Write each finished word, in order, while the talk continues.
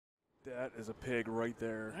That is a pig right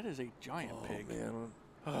there. That is a giant pig. Man.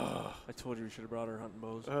 I told you we should have brought our hunting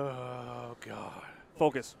bows. Oh, God.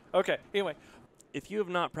 Focus. Okay, anyway. If you have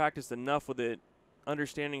not practiced enough with it,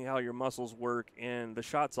 understanding how your muscles work and the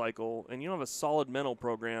shot cycle, and you don't have a solid mental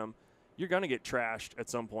program, you're going to get trashed at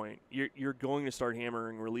some point. You're going to start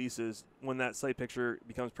hammering releases when that sight picture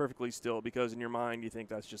becomes perfectly still, because in your mind you think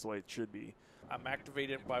that's just the way it should be. I'm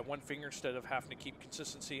activated by one finger instead of having to keep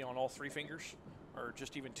consistency on all three fingers, or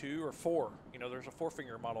just even two or four. You know, there's a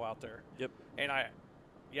 4-finger model out there. Yep. And I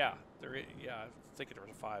think there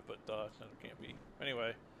was a 5, but no, it can't be.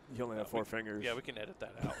 Anyway. You only have 4 fingers. Yeah, we can edit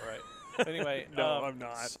that out, right? Anyway. No, I'm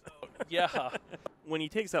not. So, yeah. When he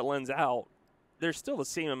takes that lens out, there's still the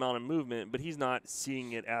same amount of movement, but he's not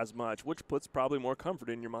seeing it as much, which puts probably more comfort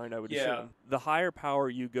in your mind, I would assume. The higher power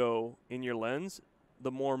you go in your lens,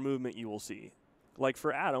 the more movement you will see. Like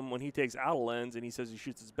for Adam, when he takes out a lens and he says he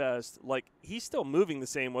shoots his best, like he's still moving the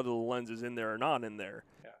same whether the lens is in there or not in there.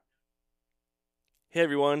 Yeah. Hey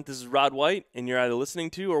everyone, this is Rod White, and you're either listening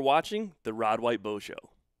to or watching the Rod White Bow Show.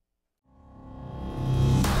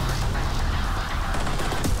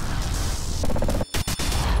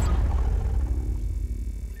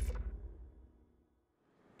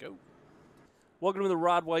 Go. Welcome to the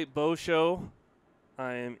Rod White Bow Show.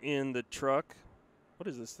 I am in the truck. What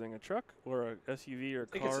is this thing, a truck or a SUV or a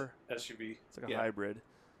car? It's an SUV. It's like a hybrid.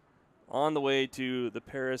 On the way to the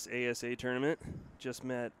Paris ASA tournament. Just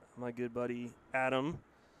met my good buddy Adam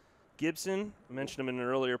Gibson. I mentioned him in an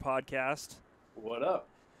earlier podcast. What up?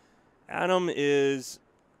 Adam is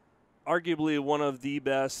arguably one of the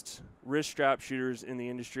best wrist strap shooters in the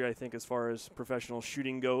industry, I think, as far as professional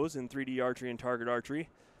shooting goes in 3D archery and target archery.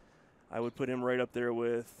 I would put him right up there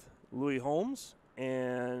with Louis Holmes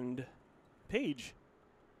and Paige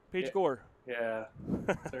Gore. Yeah,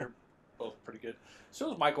 they're both pretty good.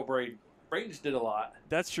 So is Michael Braden. Braden's did a lot.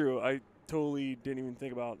 That's true. I totally didn't even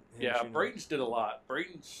think about him. Yeah, Braden's did a lot.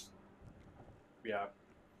 Braden's,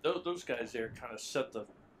 those guys there kind of set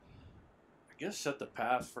the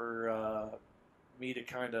path for me to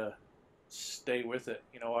kind of stay with it.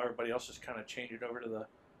 You know, everybody else is kind of changing over to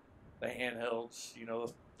the handhelds, you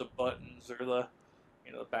know, the buttons or the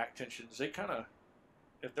back tensions. They kind of,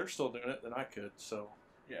 if they're still doing it, then I could. So,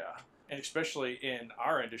 yeah. And especially in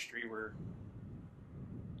our industry where,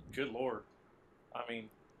 good Lord, I mean,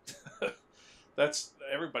 that's,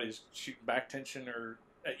 everybody's shooting back tension, or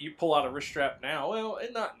you pull out a wrist strap now. Well,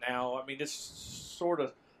 and not now. I mean, it's sort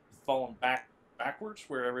of falling backwards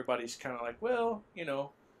where everybody's kind of like, well, you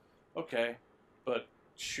know, okay. But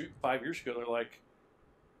shoot, 5 years ago, they're like,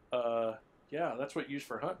 yeah, that's what you use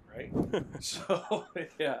for hunting, right? So,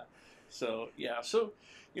 yeah. So, yeah. So,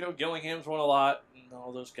 you know, Gillingham's won a lot, and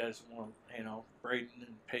all those guys won, you know, Braden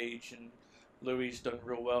and Paige and Louis done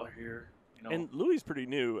real well here. You know. And Louis pretty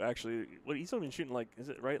new, actually. What, he's only been shooting, like, is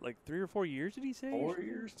it right, like 3 or 4 years, did he say? 4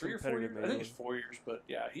 years? 3 or 4 years? I think it's 4 years, but,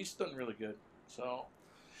 yeah, he's done really good. So,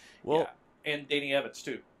 well, yeah. And Danny Evans,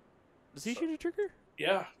 too. Does he shoot a trigger?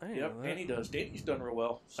 Yeah. Yep, and he does. Danny's done real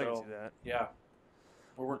well. So, I can see that. Yeah.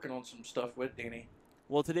 We're working on some stuff with Danny.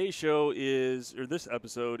 Well, today's show is, or this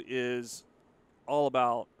episode is all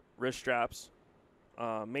about wrist straps,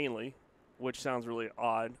 mainly, which sounds really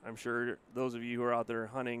odd. I'm sure those of you who are out there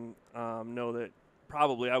hunting know that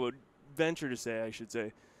probably, I would venture to say, I should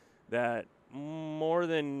say, that more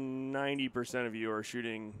than 90% of you are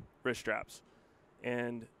shooting wrist straps.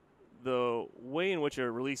 And the way in which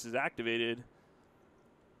a release is activated,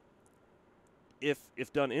 if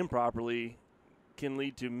done improperly, can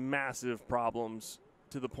lead to massive problems,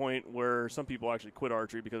 to the point where some people actually quit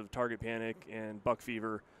archery because of target panic and buck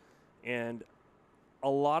fever. And a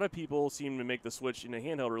lot of people seem to make the switch into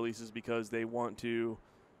handheld releases because they want to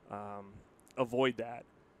avoid that.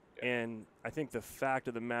 Yeah. And I think the fact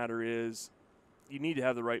of the matter is you need to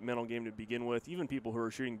have the right mental game to begin with. Even people who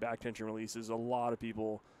are shooting back tension releases, a lot of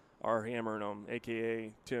people are hammering them,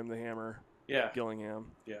 a.k.a. Tim the Hammer Gillingham.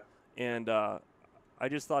 Yeah. And I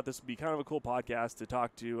just thought this would be kind of a cool podcast to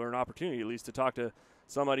talk to, or an opportunity at least to talk to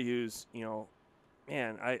somebody who's, you know,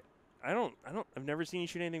 man, I've never seen you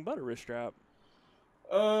shoot anything but a wrist strap.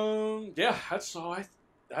 Yeah, that's all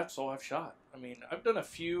I've shot. I mean, I've done a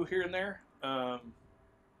few here and there,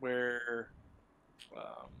 where,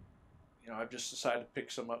 you know, I've just decided to pick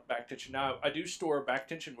some up back tension. Now, I do store back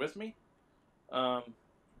tension with me.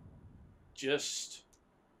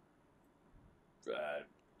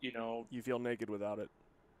 You know, you feel naked without it.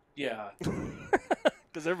 Yeah.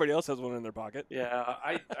 Because everybody else has one in their pocket. Yeah,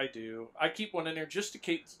 I do. I keep one in there just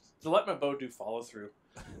to let my bow do follow through.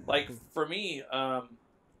 Like for me,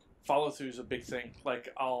 follow through is a big thing. Like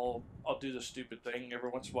I'll do the stupid thing every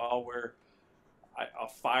once in a while where I'll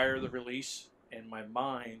fire the release, and my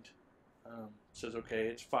mind says, okay,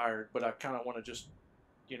 it's fired, but I kind of want to just,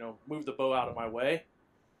 move the bow out of my way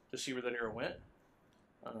to see where that arrow went.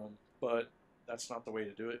 But that's not the way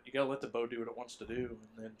to do it. You got to let the bow do what it wants to do, and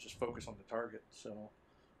then just focus on the target. So,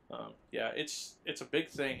 yeah, it's a big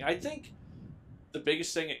thing. I think the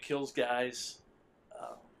biggest thing that kills guys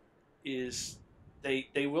is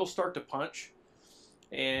they will start to punch,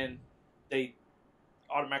 and they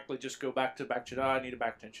automatically just go back to I need a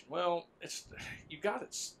back tension. Well,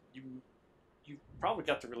 you probably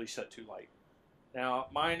got the release set too light. Now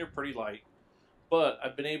mine are pretty light, but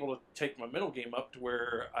I've been able to take my mental game up to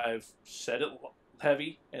where I've set it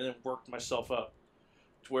heavy and then worked myself up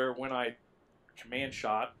to where when I command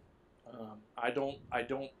shot, I don't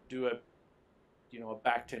do a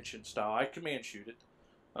back tension style. I command shoot it,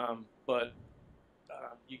 but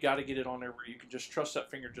you got to get it on there where you can just trust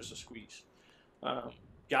that finger just a squeeze.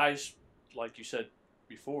 Guys, like you said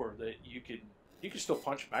before, that you can still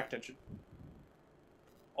punch back tension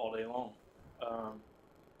all day long,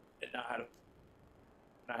 and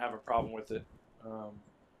not have a problem with it.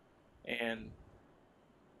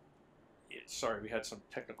 Sorry, we had some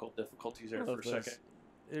technical difficulties there for a second.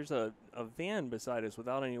 There's a van beside us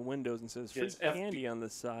without any windows and says free candy on the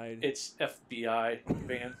side. It's FBI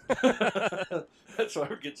van. That's why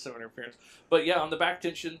we're getting some interference. But yeah, on the back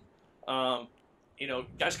tension,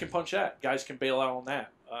 guys can punch that. Guys can bail out on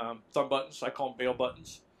that. Thumb buttons, I call them bail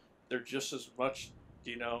buttons. They're just as much,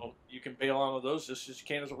 you can bail on those just as you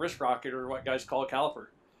can as a wrist rocket or what guys call a caliper.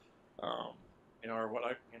 Or what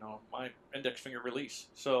my index finger release.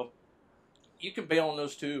 So you can bail on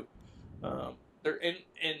those too.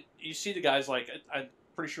 And you see the guys like, I'm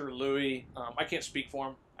pretty sure Louis, I can't speak for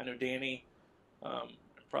him. I know Danny,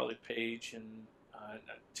 probably Paige, and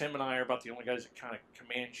Tim and I are about the only guys that kind of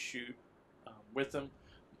command shoot with him.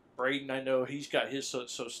 Braden, I know he's got his so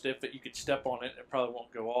stiff that you could step on it and it probably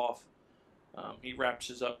won't go off. He wraps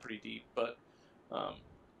his up pretty deep, but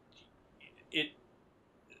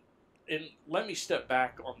and let me step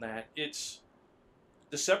back on that. It's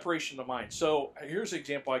the separation of the mind. So here's an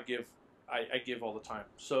example I give all the time.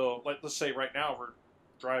 So let's say right now we're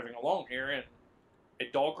driving along here and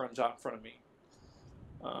a dog runs out in front of me.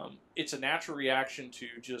 It's a natural reaction to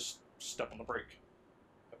just step on the brake.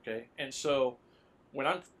 Okay, and so when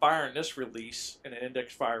I'm firing this release in an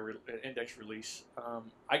index release,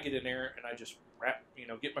 I get in there and I just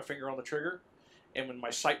get my finger on the trigger, and when my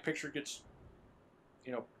sight picture gets,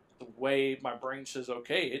 the way my brain says,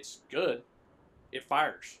 okay, it's good, it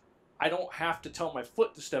fires. I don't have to tell my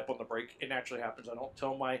foot to step on the brake. It naturally happens. I don't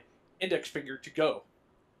tell my index finger to go.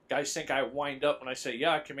 Guys think I wind up when I say,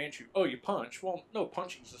 yeah, I command you. Oh, you punch. Well, no,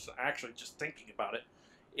 punching is actually just thinking about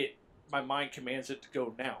it. My mind commands it to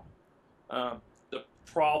go now. The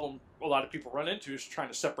problem a lot of people run into is trying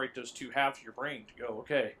to separate those two halves of your brain to go,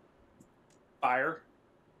 okay, fire,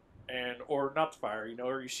 or not to fire,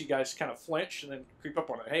 or you see guys kind of flinch and then creep up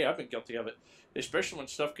on it. Hey, I've been guilty of it, especially when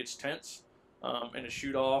stuff gets tense. And a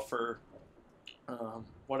shoot off or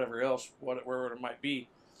whatever else, wherever it might be,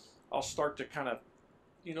 I'll start to kind of,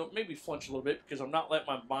 maybe flinch a little bit because I'm not letting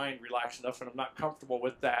my mind relax enough and I'm not comfortable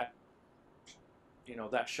with that,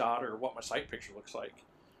 that shot or what my sight picture looks like.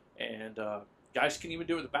 And guys can even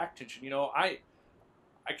do it with the back tension. I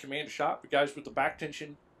command a shot, but guys with the back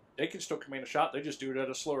tension, they can still command a shot. They just do it at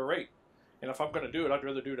a slower rate. And if I'm going to do it, I'd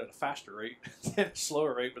rather do it at a faster rate than a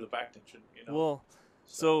slower rate with a back tension. Well.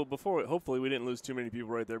 So hopefully we didn't lose too many people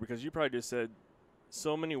right there because you probably just said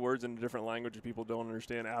so many words in a different language that people don't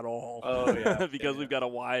understand at all. Oh, yeah. Because we've got a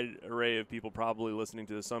wide array of people probably listening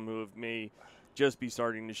to this, some who may just be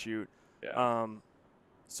starting to shoot. Yeah.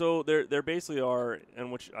 So there basically are,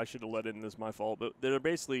 and which I should have let in, this is my fault, but they're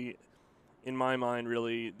basically, in my mind,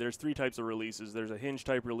 really, there's three types of releases. There's a hinge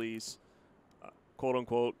type release,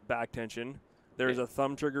 quote-unquote, back tension. There's a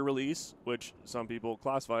thumb trigger release, which some people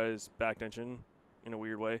classify as back tension in a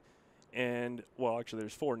weird way. And, well, actually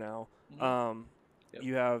there's four now. Mm-hmm. Yep.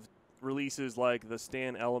 You have releases like the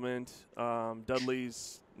Stan Element,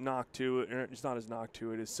 Dudley's Knock to it. It's not as Knock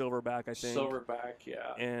to it as Silverback, I think. Silverback,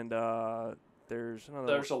 yeah. And there's another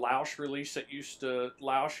There's a Lausch release that used to,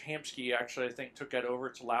 Lausch Hamsky actually I think took that over.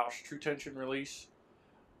 It's a Lausch True Tension release.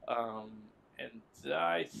 And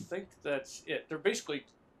I think that's it. They're basically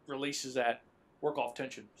releases that work off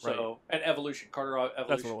tension. So, right. And Evolution, Carter Evolution.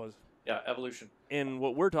 That's what it was. Yeah, Evolution. And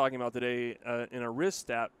what we're talking about today, in a wrist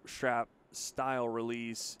strap style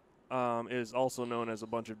release, is also known as a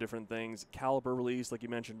bunch of different things. Caliper release, like you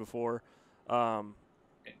mentioned before.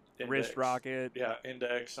 Wrist rocket. Yeah,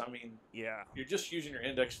 index. I mean, yeah, you're just using your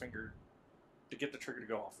index finger to get the trigger to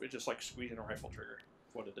go off. It's just like squeezing a rifle trigger.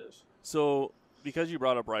 What it is. So because you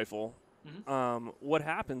brought up rifle, Mm-hmm. what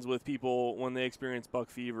happens with people when they experience buck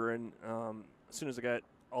fever? And as soon as I got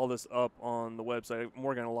all this up on the website, I'm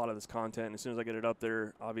working on a lot of this content. And as soon as I get it up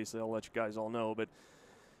there, obviously I'll let you guys all know. But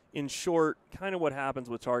in short, kind of what happens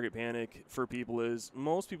with target panic for people is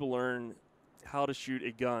most people learn how to shoot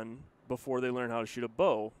a gun before they learn how to shoot a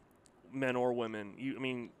bow, men or women. I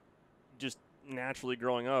mean, just naturally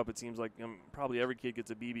growing up, it seems like probably every kid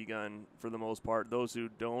gets a BB gun for the most part. Those who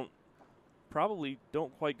don't probably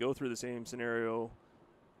don't quite go through the same scenario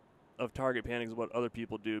of target panic as what other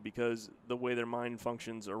people do, because the way their mind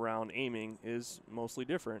functions around aiming is mostly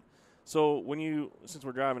different. So since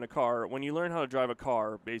we're driving a car, when you learn how to drive a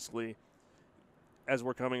car, basically, as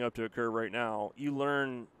we're coming up to a curve right now, you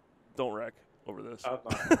learn, don't wreck over this.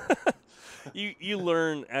 You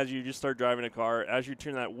learn as you just start driving a car, as you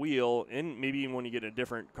turn that wheel, and maybe even when you get a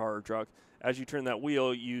different car or truck, as you turn that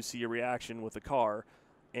wheel, you see a reaction with the car.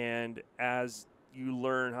 And as you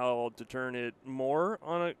learn how to turn it more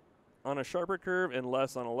on a sharper curve and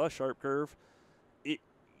less on a less sharp curve,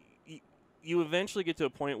 you eventually get to a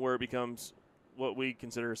point where it becomes what we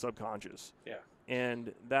consider subconscious. Yeah.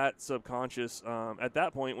 And that subconscious, at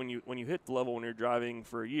that point, when you hit the level when you're driving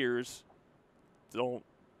for years,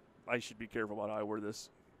 I should be careful about how I word this,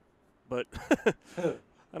 but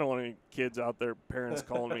I don't want any kids out there, parents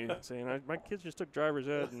calling me saying, my kids just took driver's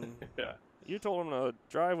ed and you told them to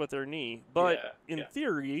drive with their knee. But in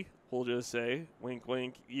theory, we'll just say, wink,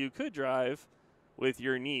 wink, you could drive with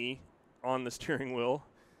your knee on the steering wheel,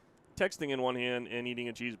 texting in one hand and eating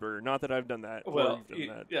a cheeseburger. Not that I've done that. Well,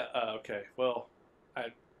 okay. Well, I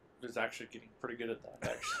was actually getting pretty good at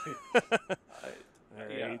that, actually. All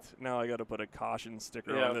right. Now I got to put a caution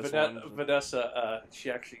sticker on this one. Vanessa, she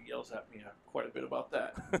actually yells at me quite a bit about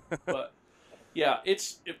that. But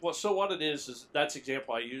so what it is that's the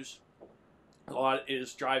example I use a lot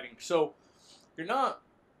is driving. So you're not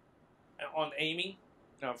on aiming.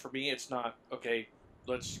 Now for me, it's not okay.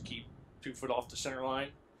 Let's keep 2 foot off the center line,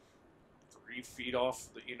 3 feet off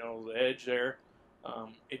the edge there.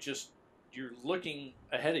 It just, you're looking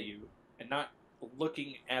ahead of you and not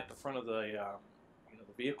looking at the front of the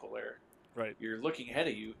the vehicle there. Right. You're looking ahead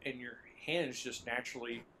of you, and your hands just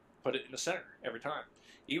naturally put it in the center every time,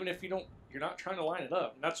 even if you're not trying to line it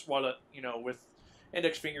up. And that's what with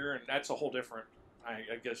index finger, and that's a whole different,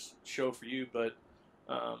 I guess, show for you. But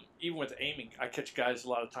even with aiming, I catch guys a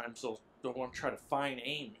lot of times they'll want to try to fine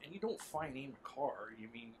aim, and you don't fine aim a car. You're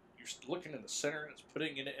looking in the center, and it's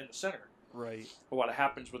putting it in the center. Right. But what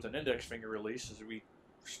happens with an index finger release is we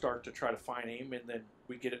start to try to fine aim, and then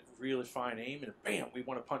we get it really fine aim, and bam, we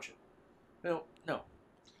want to punch it. No.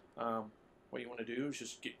 What you want to do is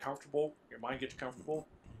just get comfortable. Your mind gets comfortable,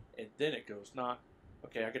 and then it goes not,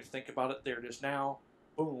 okay, I got to think about it. There it is now.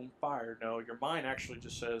 Boom, fire. No, your mind actually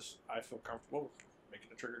just says, I feel comfortable with making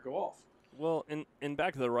the trigger go off. Well, and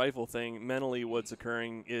back to the rifle thing, mentally what's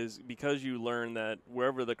occurring is because you learn that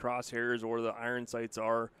wherever the crosshairs or the iron sights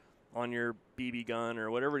are on your BB gun or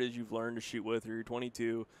whatever it is you've learned to shoot with, or your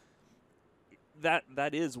 22,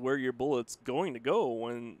 that is where your bullet's going to go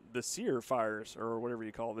when the sear fires, or whatever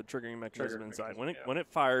you call the triggering mechanism inside. When it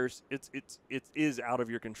fires, it is out of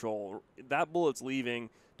your control. That bullet's leaving,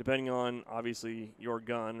 depending on obviously your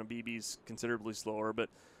gun. A BB's considerably slower, but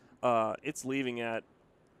it's leaving at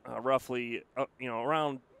roughly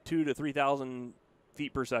around 2,000 to 3,000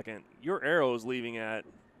 feet per second. Your arrow is leaving at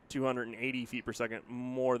 280 feet per second,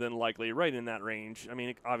 more than likely, right in that range. I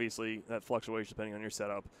mean, obviously that fluctuates depending on your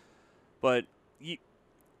setup, but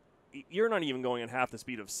you're not even going at half the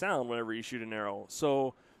speed of sound whenever you shoot an arrow.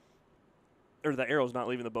 So, or the arrow's not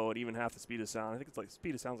leaving the bow at even half the speed of sound. I think it's like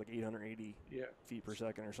speed of sound's like 880 feet per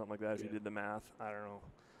second or something like that. If you did the math, I don't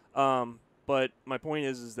know. But my point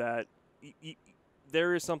is that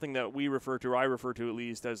there is something that we refer to, or I refer to at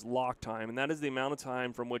least, as lock time, and that is the amount of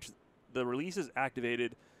time from which the release is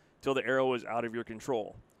activated till the arrow is out of your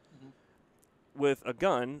control. Mm-hmm. With a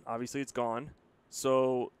gun, obviously it's gone,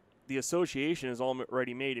 so the association is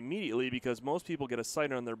already made immediately, because most people get a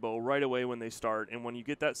sight on their bow right away when they start, and when you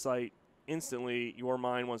get that sight, instantly your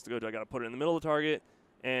mind wants to go to, I got to put it in the middle of the target,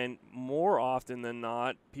 and more often than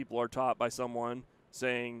not, people are taught by someone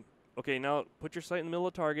saying, okay, now put your sight in the middle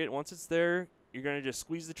of the target. Once it's there, you're going to just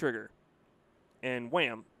squeeze the trigger, and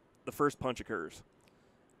wham, the first punch occurs.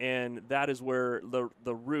 And that is where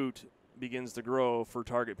the root begins to grow for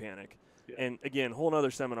target panic. Yeah. And again, whole other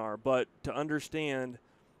seminar, but to understand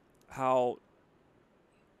how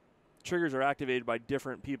triggers are activated by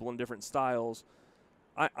different people in different styles.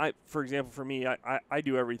 I for example, for me, I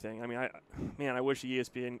do everything. I mean, I wish the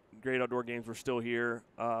ESPN Great Outdoor Games were still here.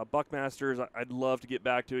 Buckmasters, I'd love to get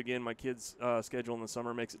back to again. My kids' schedule in the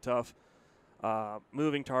summer makes it tough.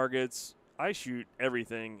 moving targets. I shoot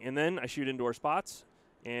everything, and then I shoot indoor spots,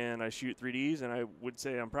 and I shoot 3Ds, and I would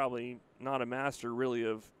say I'm probably not a master really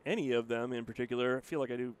of any of them in particular. I feel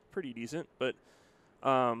like I do pretty decent, but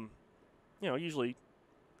usually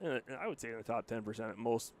I would say in the top 10% at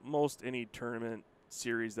most any tournament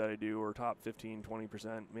series that I do, or top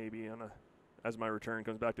 15-20% maybe as my return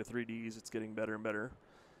comes back to 3Ds, it's getting better and better.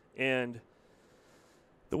 And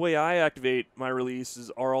the way I activate my releases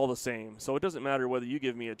are all the same. So it doesn't matter whether you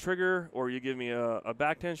give me a trigger, or you give me a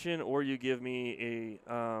back tension, or you give me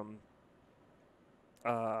a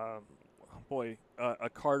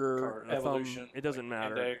Carter, a evolution, thumb. It doesn't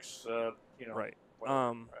matter. Index, Right.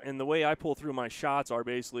 Right. And the way I pull through my shots are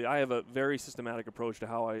basically, I have a very systematic approach to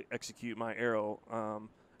how I execute my arrow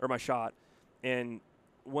or my shot. And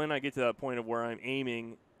when I get to that point of where I'm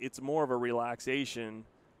aiming, it's more of a relaxation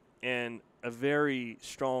and a very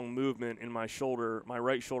strong movement in my shoulder, my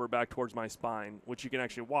right shoulder back towards my spine, which you can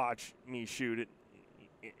actually watch me shoot it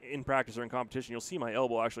in practice or in competition. You'll see my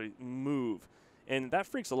elbow actually move. And that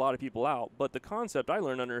freaks a lot of people out. But the concept I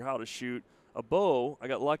learned under how to shoot a bow, I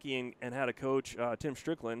got lucky and had a coach, Tim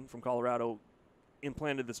Strickland from Colorado,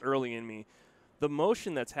 implanted this early in me. The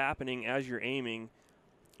motion that's happening as you're aiming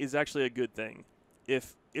is actually a good thing.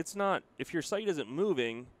 If your sight isn't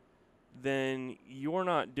moving, then you're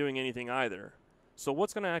not doing anything either. So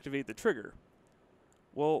what's going to activate the trigger?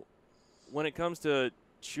 Well, when it comes to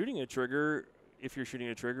shooting a trigger, if you're shooting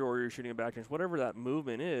a trigger or you're shooting a back tension, whatever that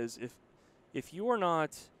movement is, if you have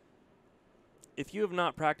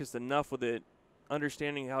not practiced enough with it,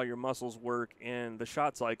 understanding how your muscles work and the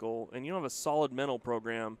shot cycle, and you don't have a solid mental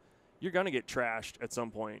program, you're going to get trashed at some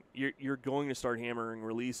point. You're going to start hammering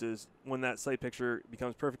releases when that sight picture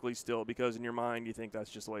becomes perfectly still, because in your mind you think that's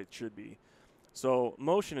just the way it should be. So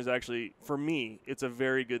motion is actually, for me, it's a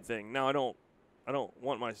very good thing. Now I don't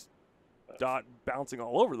want my dot bouncing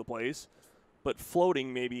all over the place, but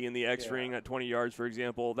floating maybe in the X ring at 20 yards, for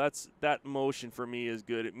example, that motion for me is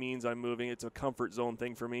good. It means I'm moving. It's a comfort zone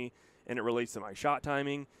thing for me, and it relates to my shot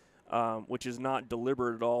timing, which is not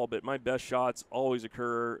deliberate at all, but my best shots always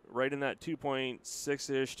occur right in that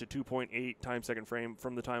 2.6-ish to 2.8 time-second frame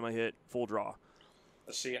from the time I hit full draw.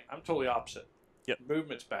 See, I'm totally opposite. Yep.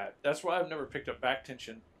 Movement's bad. That's why I've never picked up back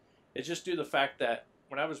tension. It's just due to the fact that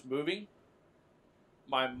when I was moving,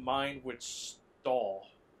 my mind would stall.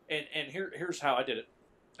 And here's how I did it.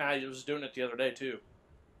 I was doing it the other day, too.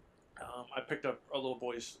 I picked up a little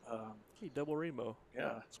boy's... Hey, double rainbow.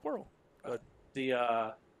 Yeah. Squirrel. I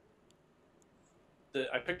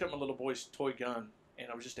picked up my little boy's toy gun,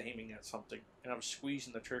 and I was just aiming at something, and I was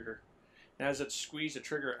squeezing the trigger. And as I squeezed the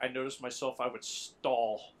trigger, I noticed myself, I would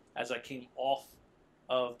stall. As I came off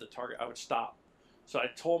of the target, I would stop. So I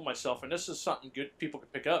told myself, and this is something good people can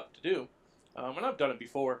pick up to do, and I've done it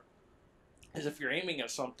before, is if you're aiming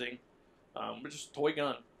at something, with just a toy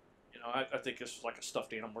gun, I think this was like a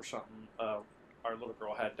stuffed animal or something our little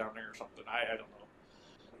girl had down there or something, I don't know.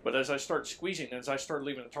 But as I started squeezing, as I started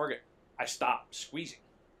leaving the target, I stopped squeezing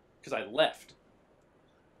because I left.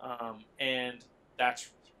 And that's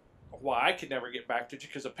why I could never get back to it,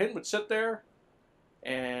 because the pin would sit there,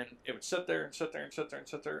 and it would sit there and sit there and sit there and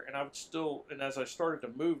sit there, and I would still, and as I started to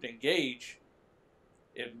move to engage,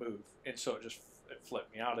 it moved, and so it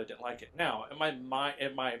flipped me out. I didn't like it. Now, am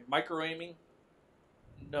I micro aiming?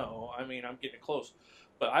 No, I mean I'm getting close,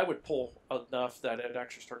 but I would pull enough that it'd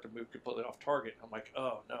actually start to move completely off target. I'm like,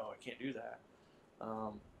 oh no, I can't do that.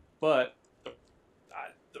 But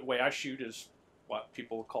the way I shoot is what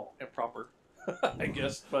people would call improper, I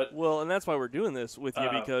guess. But well, and that's why we're doing this with you,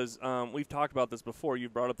 because we've talked about this before. You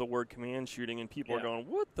brought up the word command shooting, and people are going,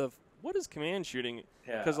 what is command shooting?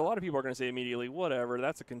 Because a lot of people are going to say immediately, whatever,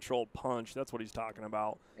 that's a controlled punch. That's what he's talking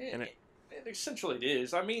about. And essentially it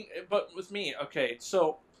is. I mean, but with me, okay,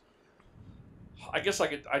 so I guess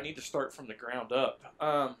I need to start from the ground up.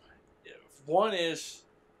 One is,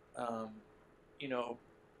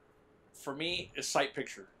 for me, is sight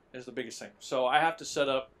picture is the biggest thing. So I have to set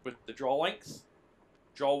up with the draw length,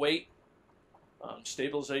 draw weight,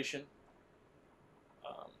 stabilization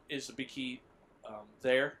is the big key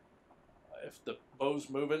there. If the bow's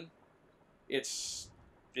moving, it's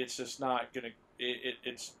just not gonna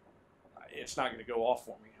it's not gonna go off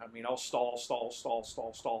for me. I mean, I'll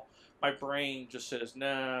stall. My brain just says,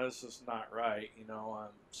 nah, this is not right,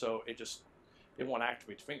 so it won't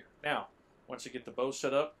activate the finger. Now, once you get the bow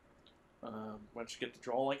set up, once you get the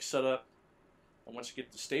draw length set up, and once you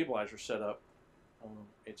get the stabilizer set up,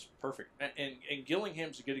 it's perfect. And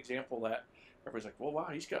Gillingham's a good example of that. Everybody's like, well, wow,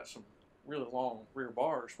 he's got some really long rear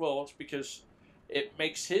bars. Well, it's because it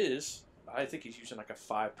makes his, I think he's using like a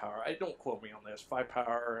 5 power. Don't quote me on this, 5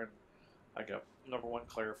 power, and like a number one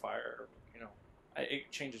clarifier. You know,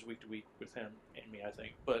 it changes week to week with him and me, I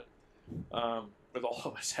think, but with all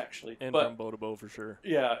of us actually. And but from bow to bow for sure.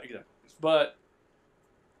 yeah, exactly. But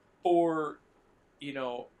for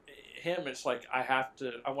him, it's like I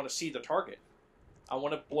want to see the target. I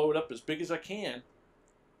want to blow it up as big as I can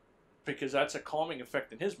because that's a calming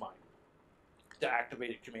effect in his mind to activate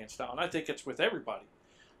it command style. And I think it's with everybody.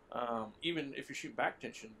 Even if you're shooting back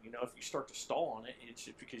tension, if you start to stall on it, it's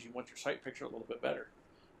because you want your sight picture a little bit better.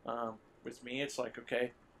 With me, it's like,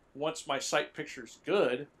 okay, once my sight picture's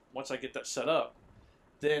good, once I get that set up,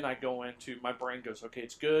 then I go into, my brain goes, okay,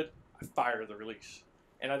 it's good, I fire the release.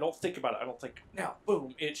 And I don't think about it. I don't think, now,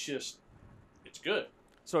 boom, it's good.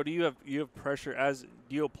 So do you have pressure,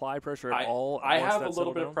 do you apply pressure at all? I have a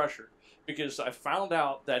little bit of pressure because I found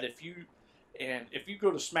out that if you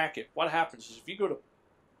go to smack it, what happens is if you go to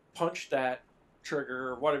punch that trigger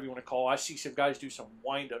or whatever you want to call it, I see some guys do some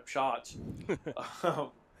wind-up shots.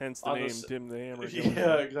 Hence the name, Tim the Hammer.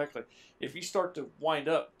 Yeah, exactly. If you start to wind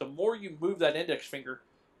up, the more you move that index finger,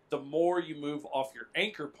 the more you move off your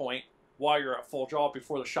anchor point while you're at full draw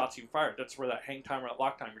before the shot's even fired. That's where that hang time or that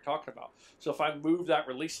lock time you're talking about. So if I move that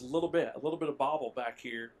release a little bit of bobble back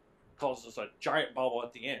here causes a giant bobble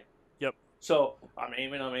at the end. Yep. So I'm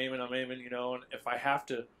aiming, and if I have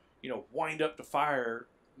to, wind up to fire,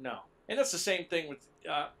 no. And that's the same thing with,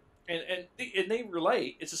 and they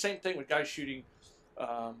relate. It's the same thing with guys shooting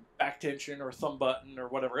back tension or thumb button or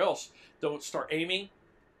whatever else. They'll start aiming,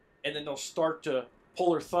 and then they'll start to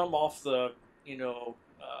pull their thumb off the,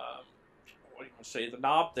 what do you want to say, the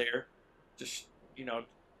knob there, just, to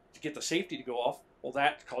get the safety to go off. Well,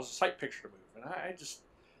 that causes sight picture to move, and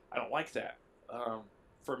I don't like that.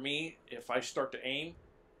 For me, if I start to aim,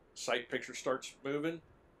 sight picture starts moving,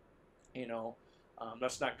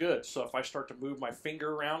 that's not good. So if I start to move my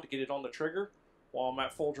finger around to get it on the trigger while I'm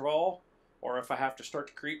at full draw, or if I have to start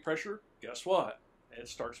to create pressure, guess what? It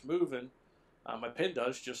starts moving. My pin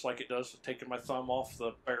does, just like it does taking my thumb off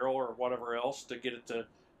the barrel or whatever else to get it to,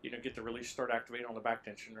 get the release start activating on the back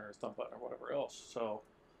tension or thumb button or whatever else. So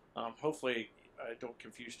hopefully I don't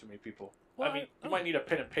confuse too many people. Well, I mean, you might need a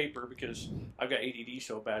pen and paper because I've got ADD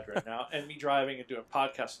so bad right now, and me driving and doing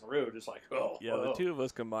podcasts on the road is like, the two of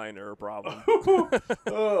us combined are a problem.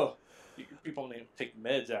 People need to take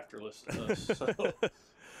meds after listening to this. So.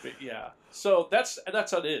 But yeah, so that's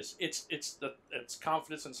how it is. It's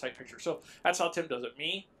confidence and sight picture. So that's how Tim does it.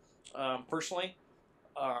 Me, personally,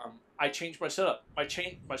 I change my setup. My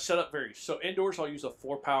setup varies. So indoors, I'll use a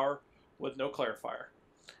 4-power with no clarifier.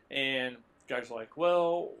 And guys are like,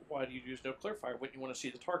 well, why do you use no clarifier? Wouldn't you want to see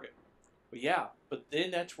the target? Well, yeah, but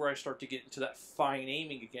then that's where I start to get into that fine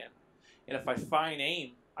aiming again. And if I fine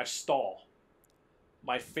aim, I stall.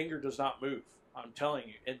 My finger does not move. I'm telling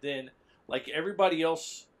you. And then, like everybody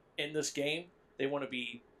else in this game, they want to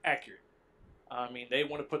be accurate. I mean, they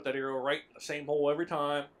want to put that arrow right in the same hole every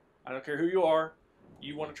time. I don't care who you are.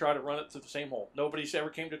 You want to try to run it to the same hole. Nobody's ever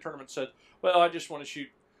came to a tournament and said, well, I just want to shoot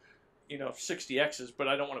 60 X's, but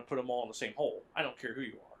I don't want to put them all in the same hole. I don't care who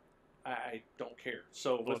you are. I don't care.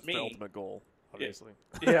 So with me, the ultimate goal, obviously.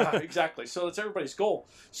 Yeah, exactly. So it's everybody's goal.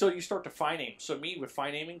 So you start to fine aim. So me with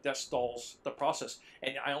fine aiming, that stalls the process,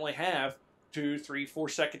 and I only have 2, 3, 4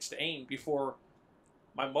 seconds to aim before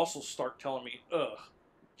my muscles start telling me, "Ugh,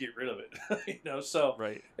 get rid of it." So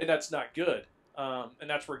right, and that's not good. And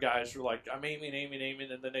that's where guys are like, "I'm aiming,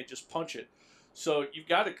 and then they just punch it." So you've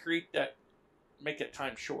got to make that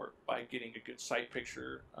time short by getting a good sight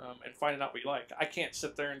picture and finding out what you like. I can't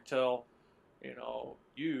sit there and tell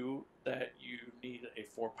you that you need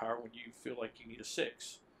a 4-power when you feel like you need a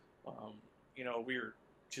 6. We were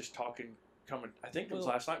just talking. I think it was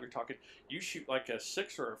last night we were talking. You shoot like a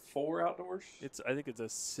 6 or a 4 outdoors? I think it's a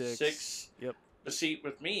 6. 6. Yep. But see,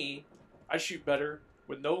 with me, I shoot better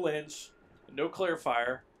with no lens, no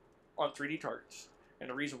clarifier on 3D targets. And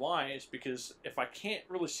the reason why is because if I can't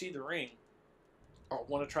really see the ring, I'll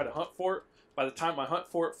want to try to hunt for it. By the time I hunt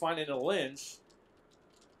for it, finding a lens,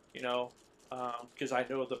 because I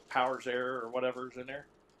know the power's there or whatever's in there.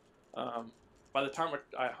 By the time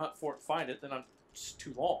I hunt for it and find it, then it's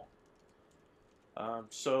too long.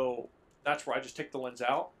 So that's where I just take the lens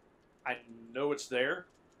out. I know it's there.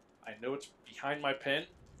 I know it's behind my pin,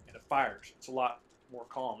 and it fires. It's a lot more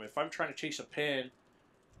calm. If I'm trying to chase a pin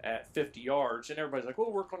at 50 yards, and everybody's like,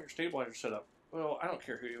 well, work on your stabilizer setup. Well, I don't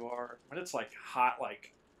care who you are. When it's like hot,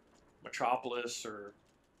 like Metropolis or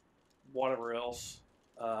whatever else,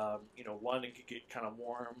 London could get kind of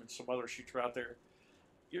warm, and some other shoots are out there.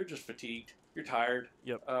 You're just fatigued. You're tired.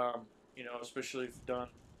 Yep. Especially if you've done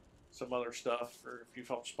some other stuff or if you've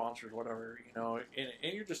helped sponsors or whatever,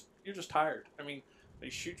 and you're just tired. I mean,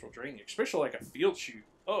 These shoots will drain you, especially like a field shoot.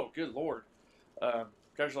 Oh, good Lord.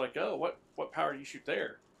 Guys are like, oh, what power do you shoot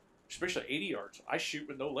there? Especially 80 yards. I shoot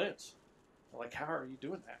with no lens. I'm like, how are you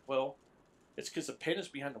doing that? Well, it's because the pin is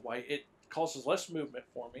behind the white. It causes less movement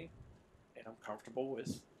for me, and I'm comfortable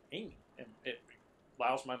with aiming. And it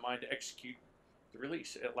allows my mind to execute the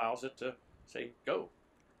release. It allows it to say, go.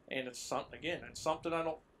 And it's something, again, it's something I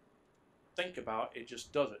don't think about. It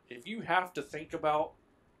just does it. If you have to think about,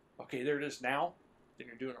 okay, there it is now, then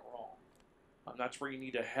you're doing it wrong. That's where you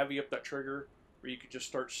need to heavy up that trigger, where you can just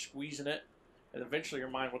start squeezing it, and eventually your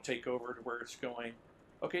mind will take over to where it's going,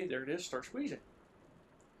 okay, there it is, start squeezing.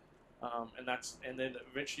 And then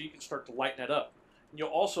eventually you can start to lighten that up. And you'll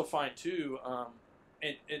also find too,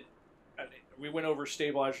 and we went over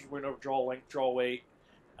stabilizers, we went over draw length, draw weight,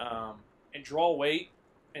 and draw weight,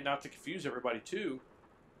 and not to confuse everybody too,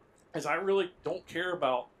 is I really don't care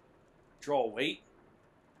about draw weight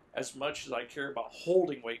as much as I care about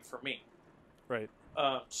holding weight for me. Right.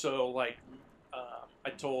 So like, I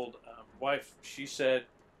told wife,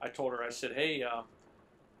 I told her, I said, hey,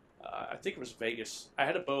 I think it was Vegas. I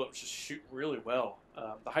had a bow that was just shooting really well,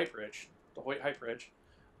 the Hyper Edge, the Hoyt Hyper Edge.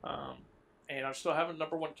 And I'm still having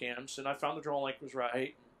 #1 cams, and I found the draw length was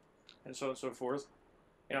right, and so on and so forth.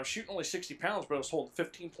 And I was shooting only 60 pounds, but I was holding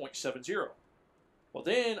 15.70. Well,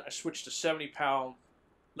 then I switched to 70-pound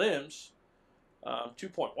limbs,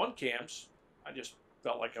 2.1 cams. I just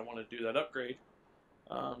felt like I wanted to do that upgrade.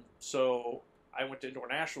 So I went to Indoor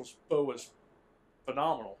Nationals. Bow was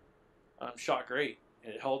phenomenal. Shot great.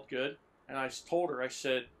 It held good. And I told her, I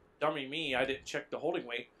said, dummy me, I didn't check the holding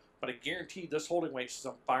weight, but I guarantee this holding weight, since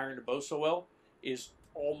I'm firing the bow so well, is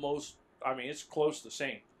almost, I mean, it's close to the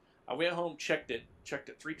same. I went home, checked it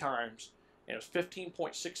 3 times, and it was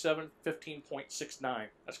 15.67, 15.69.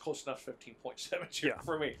 That's close enough, 15.70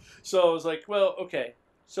 for me. So I was like, well, okay.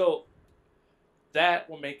 So that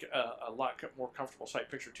will make a lot more comfortable sight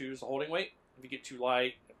picture too, is the holding weight. If you get too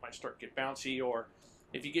light, it might start to get bouncy, or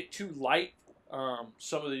if you get too light,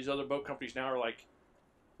 some of these other boat companies now are like,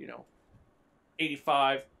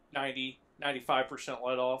 85, 90, 95%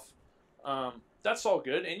 let off. That's all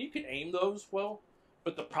good, and you can aim those well,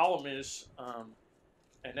 but the problem is,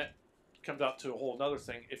 and that comes out to a whole other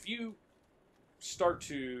thing, if you start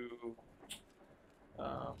to,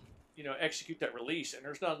 execute that release, and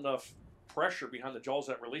there's not enough pressure behind the jaws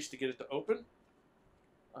of that release to get it to open,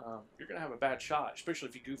 you're going to have a bad shot, especially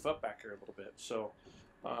if you goof up back here a little bit. So,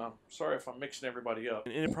 sorry if I'm mixing everybody up.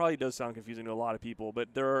 And it probably does sound confusing to a lot of people, but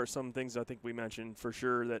there are some things I think we mentioned for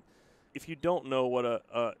sure that if you don't know what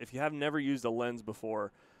if you have never used a lens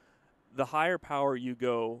before, the higher power you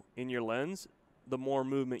go in your lens, the more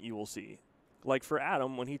movement you will see. Like for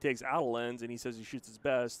Adam, when he takes out a lens and he says he shoots his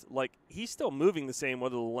best, like he's still moving the same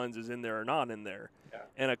whether the lens is in there or not in there. Yeah.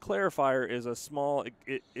 And a clarifier is a small,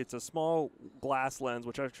 it's a small glass lens,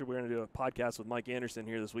 which actually we're going to do a podcast with Mike Anderson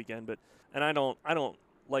here this weekend. And I know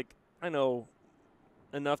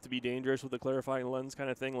enough to be dangerous with a clarifying lens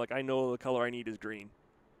kind of thing. Like I know the color I need is green.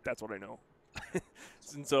 That's what I know.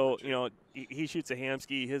 And so, he shoots a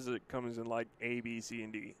Hamsky. His comes in like A, B, C,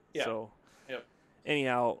 and D. Yeah. So, yep.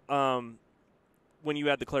 Anyhow, when you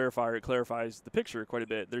add the clarifier, it clarifies the picture quite a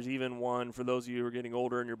bit. There's even one, for those of you who are getting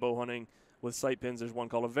older and you're bow hunting with sight pins, there's one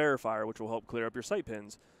called a verifier, which will help clear up your sight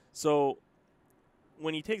pins. So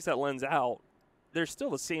when he takes that lens out, there's still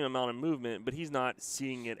the same amount of movement, but he's not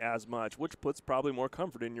seeing it as much, which puts probably more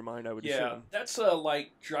comfort in your mind, I would assume. Yeah, that's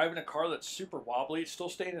like driving a car that's super wobbly. It's still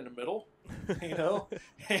staying in the middle, and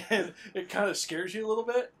it kind of scares you a little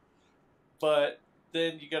bit. But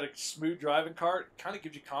then you got a smooth driving car, it kind of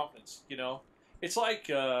gives you confidence, It's like,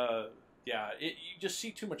 you just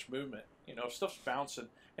see too much movement, stuff's bouncing.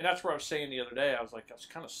 And that's where I was saying the other day, I was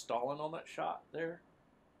kind of stalling on that shot there,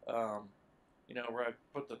 where I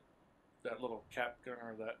put that little cap gun,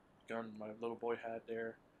 or that gun my little boy had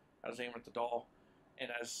there. I was aiming at the doll, and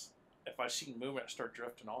if I see movement, I start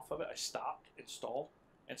drifting off of it. I stopped and stalled,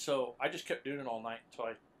 and so I just kept doing it all night until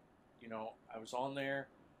I was on there,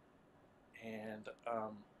 and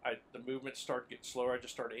the movement started getting slower. I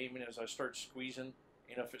just started aiming as I started squeezing.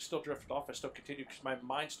 If it still drifted off, I still continued because my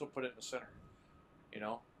mind still put it in the center.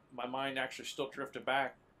 My mind actually still drifted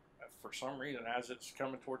back for some reason as it's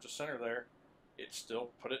coming towards the center there. It still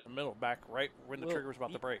put it in the middle, back right when the trigger was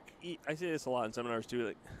about to break. I say this a lot in seminars too.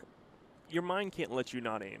 Like, your mind can't let you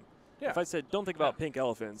not aim. Yeah. If I said, don't think about pink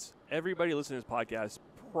elephants, everybody listening to this podcast,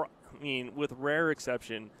 with rare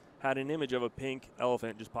exception, had an image of a pink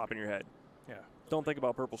elephant just pop in your head. Yeah. Don't think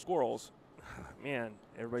about purple squirrels. Man,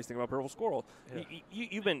 everybody's thinking about purple squirrels. Yeah.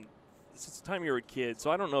 You've been since the time you were a kid, so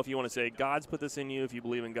I don't know if you want to say God's put this in you if you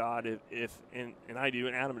believe in God, and I do,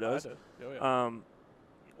 and Adam does. I do. Oh, yeah.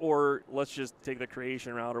 or let's just take the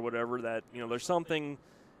creation route or whatever, that, you know, there's something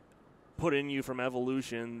put in you from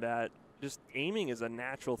evolution that just aiming is a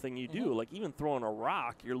natural thing you do. Like even throwing a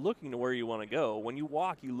rock, you're looking to where you want to go. When you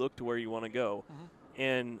walk, you look to where you want to go.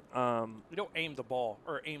 And you don't aim the ball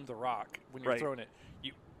or aim the rock when you're throwing it.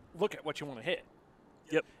 You look at what you want to hit.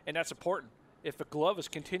 Yep. And that's important. If a glove is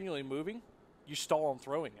continually moving, you stall on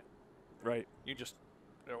throwing it. Right. You just,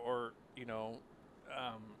 or, you know,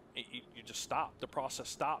 you just stop. The process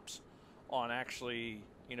stops on actually,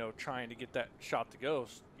 you know, trying to get that shot to go.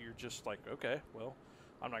 You're just like, okay, well,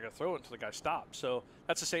 I'm not going to throw it until the guy stops. So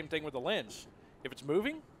that's the same thing with the lens. If it's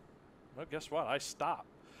moving, well, guess what? I stop.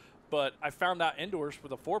 But I found out indoors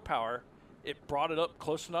with a 4-power, it brought it up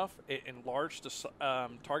close enough. It enlarged the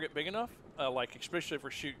target big enough, like especially if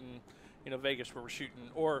we're shooting, you know, Vegas where we're shooting,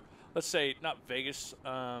 or let's say not Vegas,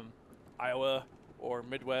 Iowa or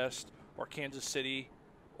Midwest or Kansas City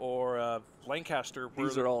or Lancaster.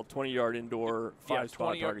 These are all 20-yard indoor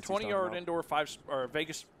 5-spot targets. 20-yard indoor 5 or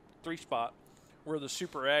Vegas 3-spot, where the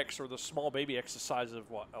Super X or the small baby X is the size of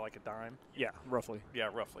what, like a dime? Yeah, roughly. Yeah,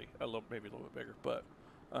 roughly. Maybe a little bit bigger, but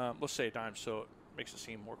let's say a dime, so it makes it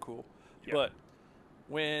seem more cool. Yeah. But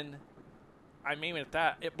when I'm aiming at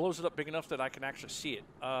that, it blows it up big enough that I can actually see it.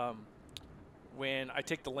 When I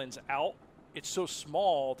take the lens out, it's so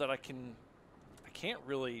small that I can't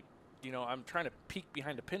really, you know, I'm trying to peek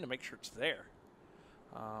behind the pin to make sure it's there.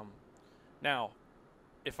 Now,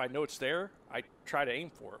 if I know it's there, I try to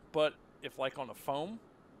aim for it. But if like on a foam,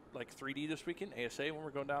 like 3D this weekend, ASA when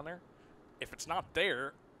we're going down there, if it's not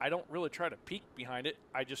there, I don't really try to peek behind it.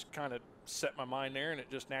 I just kind of set my mind there, and it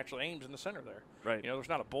just naturally aims in the center there. Right. You know, there's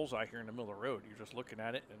not a bullseye here in the middle of the road. You're just looking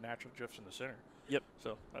at it, and it naturally drifts in the center. Yep.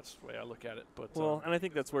 So that's the way I look at it. But well, and I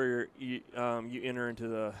think that's where you enter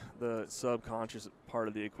into the subconscious part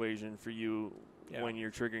of the equation for you when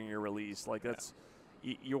you're triggering your release. Like that's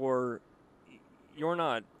you're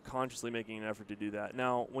not consciously making an effort to do that.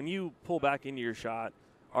 Now, when you pull back into your shot,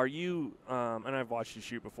 are you and I've watched you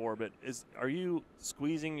shoot before, but are you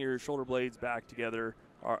squeezing your shoulder blades back together?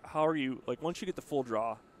 Or how are you, like, once you get the full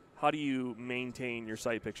draw, how do you maintain your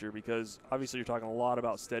sight picture? Because obviously you're talking a lot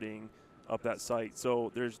about steadying up that sight,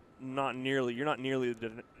 so you're not nearly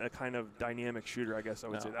a kind of dynamic shooter, I guess I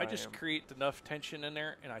would say that I just create enough tension in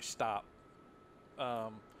there and I stop.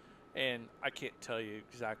 And I can't tell you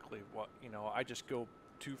exactly what, you know, I just go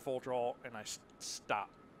to full draw and I stop.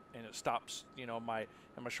 And it stops, you know, my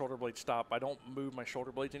shoulder blades stop. I don't move my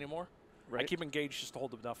shoulder blades anymore. Right. I keep engaged just to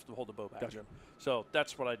hold enough to hold the bow back. Gotcha. So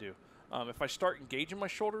that's what I do. If I start engaging my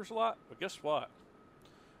shoulders a lot, well, guess what?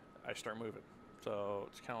 I start moving. So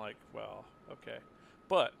it's kind of like, well, okay.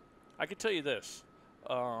 But I can tell you this.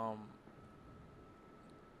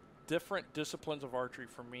 Different disciplines of archery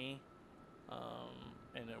for me,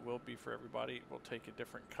 and it will be for everybody, will take a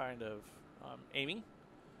different kind of aiming.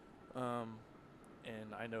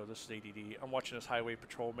 And I know this is ADD. I'm watching this highway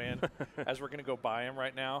patrol man as we're going to go by him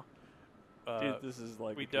right now. Dude, this is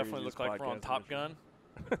like we definitely look like we're on Top Gun.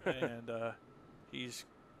 And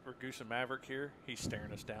we're Goose and Maverick here. He's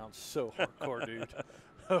staring us down so hardcore, dude.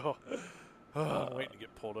 I'm waiting to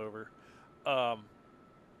get pulled over. Am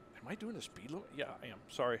I doing a speed limit? Yeah, I am.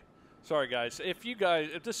 Sorry, guys. If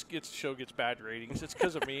this show gets bad ratings, it's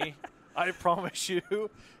because of me. I promise you,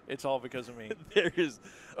 it's all because of me.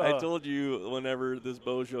 I told you whenever this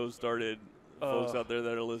bow show started, folks out there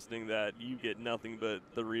that are listening, that you get nothing but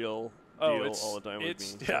the real deal all the time with me.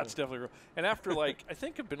 Yeah, so. It's definitely real. And after, like, I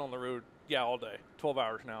think I've been on the road, all day, 12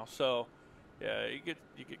 hours now. So, yeah, you get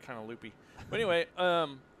kind of loopy. But anyway,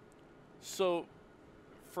 so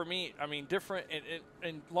for me, I mean, different.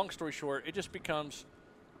 And long story short, it just becomes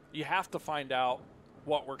you have to find out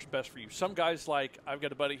what works best for you. Some guys, like, I've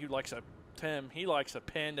got a buddy who likes he likes a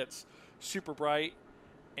pen that's super bright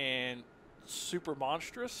and super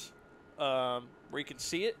monstrous, where you can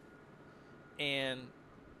see it, and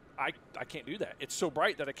I can't do that. It's so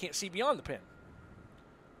bright that I can't see beyond the pen.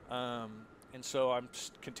 And so I'm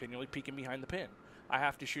just continually peeking behind the pin. I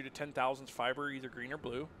have to shoot a 10 thousandths fiber, either green or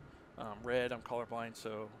blue. Red, I'm colorblind,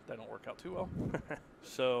 so that don't work out too well.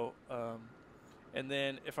 So, and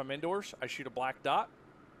then if I'm indoors, I shoot a black dot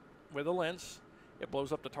with a lens. It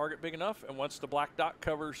blows up the target big enough, and once the black dot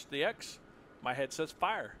covers the X, my head says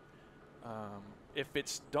fire. If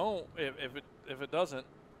it doesn't,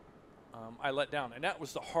 I let down. And that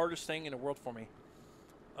was the hardest thing in the world for me,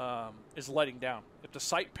 is letting down. If the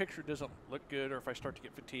sight picture doesn't look good, or if I start to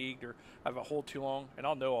get fatigued, or I have a hold too long, and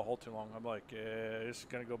I'll know I'll hold too long, I'm like, this is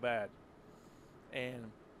going to go bad.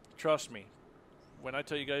 And trust me, when I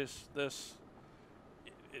tell you guys this,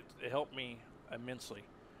 it helped me immensely.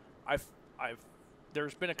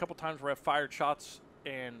 There's been a couple times where I've fired shots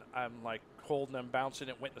and I'm like holding them, bouncing,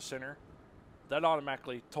 it went in the center, that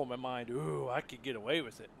automatically told my mind, ooh, I could get away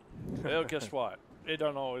with it. Well, guess what? It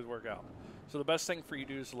doesn't always work out. So the best thing for you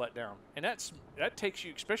to do is to let down. And that takes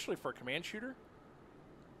you, especially for a command shooter,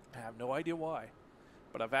 I have no idea why,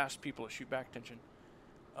 but I've asked people that shoot back tension.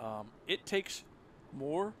 It takes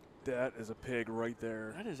more. That is a pig right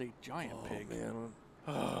there. That is a giant pig. Man.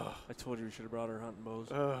 I told you we should have brought our hunting bows.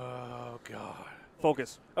 Oh, God.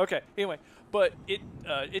 Focus. Okay, anyway, but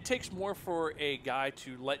it takes more for a guy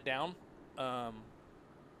to let down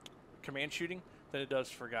command shooting than it does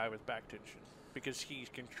for a guy with back tension, because he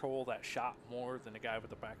can control that shot more than a guy with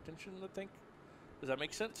the back tension, I think. Does that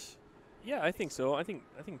make sense? Yeah, I think so. I think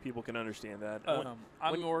people can understand that.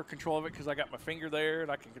 I'm more control of it because I got my finger there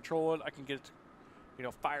and I can control it. I can get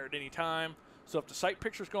it, fired any time. So if the sight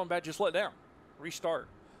picture's going bad, just let down, restart.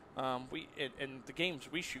 In the games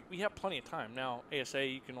we shoot, we have plenty of time. Now, ASA,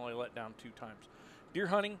 you can only let down 2 times. Deer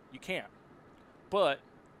hunting, you can't. But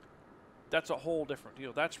that's a whole different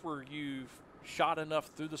deal. That's where you've shot enough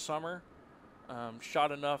through the summer,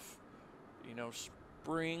 shot enough,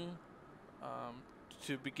 spring,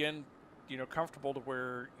 to begin, comfortable to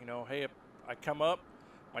where, hey, I come up,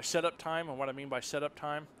 my setup time, and what I mean by setup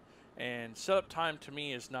time, and setup time to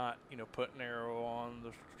me is not, putting an arrow on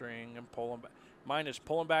the string and pulling back. Mine is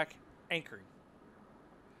pulling back, anchoring.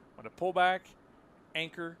 When I pull back,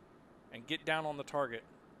 anchor, and get down on the target,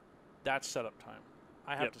 that's setup time.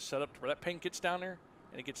 I have to set up to where that pin gets down there,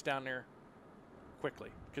 and it gets down there quickly.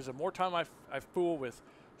 Because the more time I fool with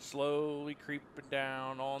slowly creeping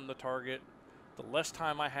down on the target, the less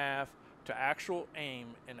time I have to actual aim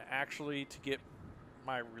and actually to get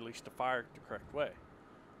my release to fire the correct way.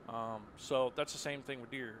 So that's the same thing with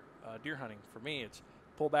deer hunting. For me, it's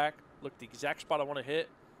pull back, look the exact spot I want to hit,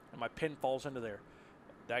 and my pin falls into there.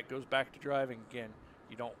 That goes back to driving again.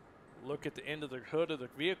 You don't look at the end of the hood of the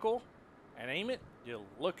vehicle and aim it. You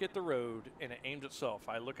look at the road, and it aims itself.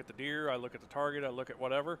 I look at the deer, I look at the target, I look at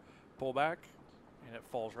whatever, pull back, and it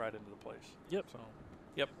falls right into the place. Yep. So,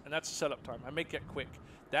 yep, and that's the setup time. I make it quick.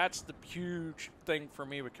 That's the huge thing for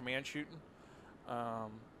me with command shooting,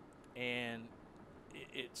 and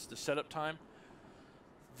it's the setup time.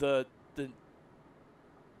 The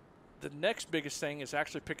next biggest thing is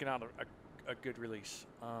actually picking out a good release,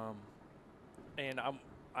 and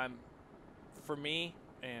I'm for me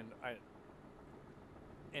and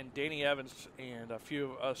Danny Evans and a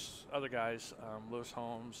few of us other guys, Lewis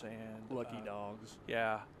Holmes and Lucky Dogs.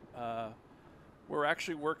 Yeah, we're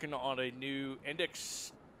actually working on a new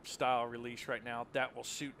index style release right now that will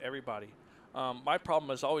suit everybody. My problem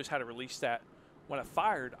is I always had to release that when I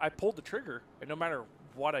fired. I pulled the trigger, and no matter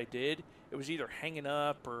what I did, it was either hanging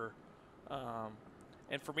up or.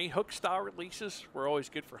 And for me, hook style releases were always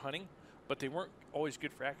good for hunting, but they weren't always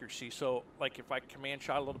good for accuracy. So, like if I command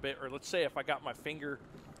shot a little bit, or let's say if I got my finger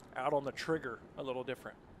out on the trigger a little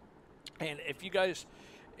different. And if you guys,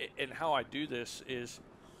 and how I do this is,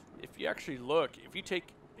 if you actually look, if you take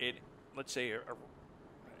it, let's say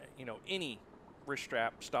any wrist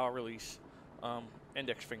strap style release,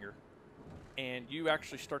 index finger, and you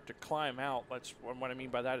actually start to climb out. What I mean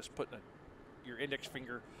by that is putting your index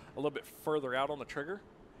finger a little bit further out on the trigger.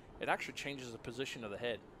 It actually changes the position of the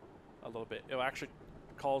head a little bit. It will actually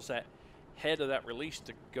cause that head of that release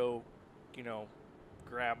to go,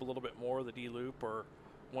 grab a little bit more of the D loop or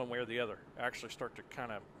one way or the other. Actually start to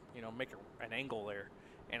kind of, make an angle there,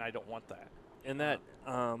 and I don't want that. And that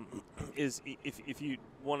is, if you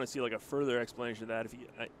want to see like a further explanation of that,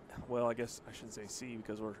 I guess I shouldn't say see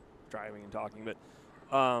because we're driving and talking, but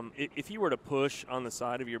if you were to push on the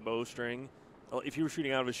side of your bowstring, if you were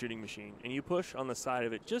shooting out of a shooting machine and you push on the side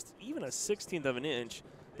of it just even a 1/16 of an inch,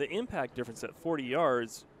 the impact difference at 40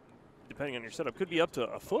 yards, depending on your setup, could be up to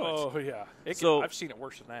a foot. Oh, yeah. I've seen it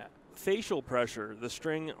worse than that. Facial pressure, the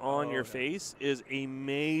string on your face, is a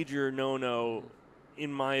major no-no,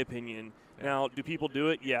 in my opinion. Yeah. Now, do people do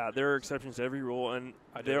it? Yeah, there are exceptions to every rule, and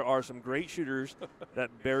there are some great shooters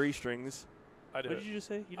that bury strings. I do. What did you just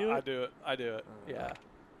say? You do it? I do it. Yeah.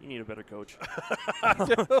 You need a better coach.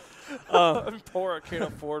 I'm poor. I can't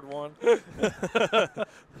afford one.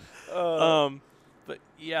 But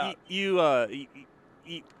yeah,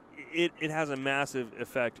 it has a massive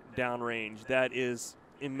effect downrange that is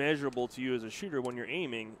immeasurable to you as a shooter when you're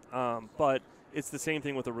aiming. But it's the same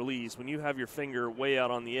thing with a release. When you have your finger way out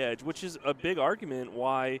on the edge, which is a big argument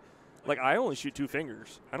why. Like, I only shoot 2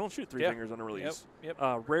 fingers. I don't shoot 3 fingers on a release. Yep.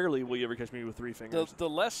 Rarely will you ever catch me with 3 fingers. The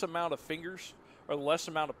less amount of fingers or the less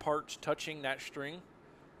amount of parts touching that string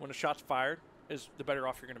when a shot's fired is the better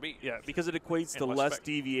off you're going to be. Yeah, because it equates to less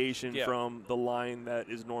deviation from the line that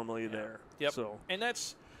is normally there. Yep. So. And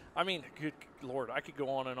that's, I mean, good Lord, I could go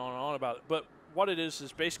on and on and on about it. But what it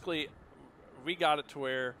is basically we got it to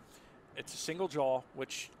where it's a single jaw,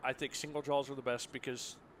 which I think single jaws are the best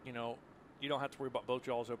because, you know, you don't have to worry about both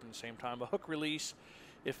jaws open at the same time. A hook release,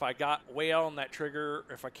 if I got way out on that trigger,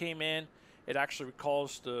 if I came in, it actually would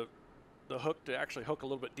cause the hook to actually hook a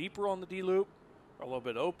little bit deeper on the D-loop or a little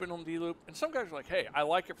bit open on the D-loop. And some guys are like, hey, I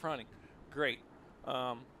like it for hunting. Great.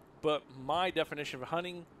 But my definition of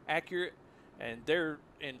hunting accurate and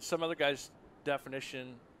some other guys'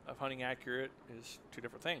 definition of hunting accurate is two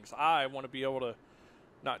different things. I want to be able to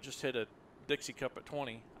not just hit a Dixie cup at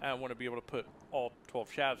 20. I want to be able to put all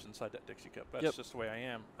 12 shafts inside that Dixie cup. That's just the way I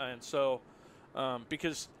am. And so,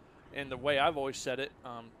 because, and the way I've always said it,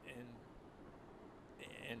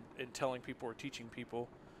 in telling people or teaching people,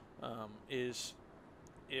 is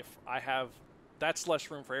if I have, that's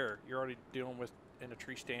less room for error. You're already dealing with in a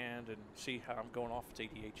tree stand and see how I'm going off. It's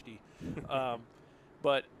ADHD.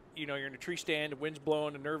 But, you know, you're in a tree stand, the wind's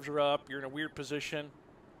blowing, the nerves are up, you're in a weird position.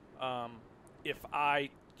 If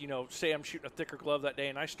I, you know, say I'm shooting a thicker glove that day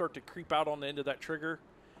and I start to creep out on the end of that trigger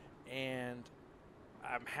and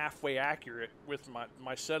I'm halfway accurate with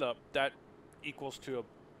my setup, that equals to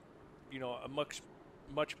a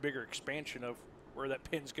much bigger expansion of where that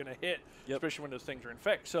pin's going to hit, especially when those things are in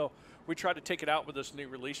effect. So we tried to take it out with this new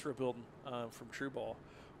release we're building from True Ball,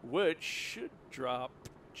 which should drop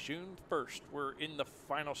June 1st. We're in the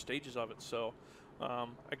final stages of it. So,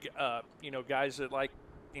 you know, guys that like,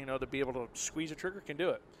 you know, to be able to squeeze a trigger can do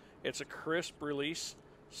it. It's a crisp release,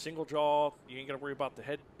 single jaw. You ain't got to worry about the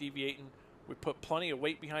head deviating. We put plenty of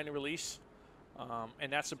weight behind the release,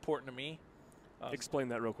 and that's important to me. Explain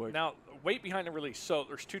that real quick. Now, weight behind the release. So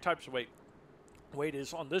there's two types of weight. Weight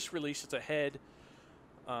is on this release, it's a head.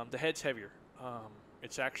 The head's heavier.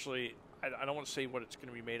 It's actually, I don't want to say what it's going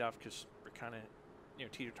to be made of because we're kind of, you know,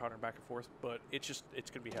 teeter-tottering back and forth, but it's going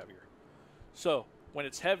to be heavier. So when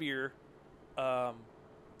it's heavier,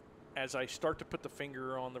 as I start to put the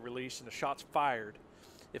finger on the release and the shot's fired,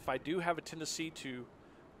 if I do have a tendency to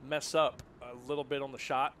mess up a little bit on the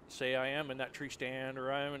shot, say I am in that tree stand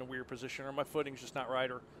or I am in a weird position or my footing's just not right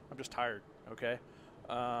or I'm just tired, okay?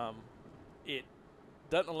 It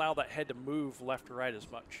doesn't allow that head to move left or right as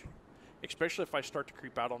much, especially if I start to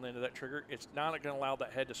creep out on the end of that trigger. It's not going to allow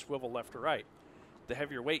that head to swivel left or right. The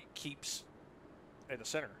heavier weight keeps in the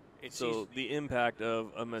center. So the impact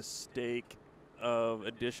of a mistake of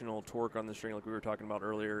additional torque on the string, like we were talking about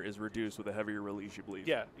earlier, is reduced with a heavier release, you believe?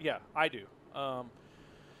 Yeah, I do.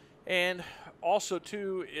 And also,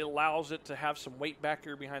 too, it allows it to have some weight back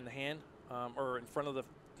here behind the hand or in front of the,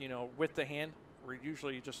 you know, with the hand. We're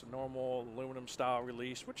usually just a normal aluminum style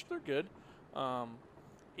release, which they're good.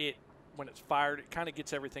 When it's fired, it kind of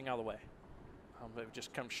gets everything out of the way. It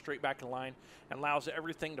just comes straight back in line and allows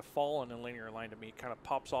everything to fall in a linear line to me. It kind of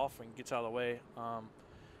pops off and gets out of the way.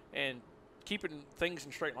 And keeping things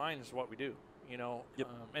in straight lines is what we do, you know.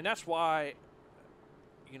 And that's why,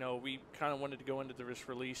 you know, we kind of wanted to go into this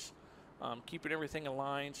release, keeping everything in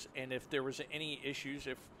lines. And if there was any issues,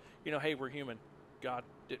 if, you know, hey, we're human. God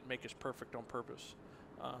didn't make us perfect on purpose.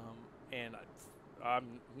 And I'm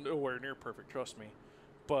nowhere near perfect, trust me.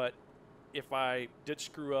 But if I did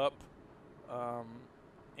screw up,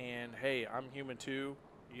 and hey, I'm human too,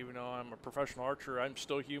 even though I'm a professional archer, I'm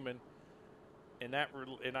still human. And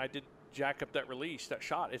I did jack up that release, that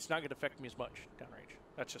shot, it's not going to affect me as much downrange.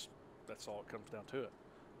 That's all it comes down to it.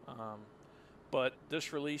 But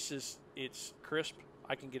this release it's crisp.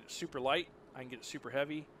 I can get it super light. I can get it super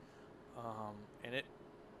heavy. And it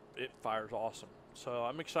fires awesome. So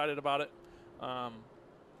I'm excited about it.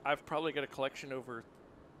 I've probably got a collection over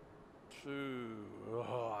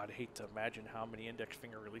I'd hate to imagine how many index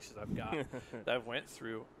finger releases I've got that I've went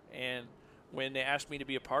through. And when they asked me to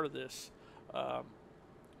be a part of this,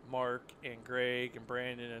 Mark and Greg and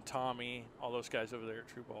Brandon and Tommy, all those guys over there at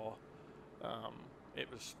True Ball, I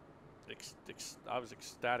was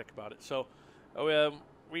ecstatic about it. So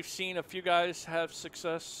we've seen a few guys have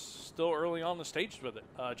success still early on the stages with it.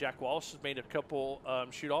 Jack Wallace has made a couple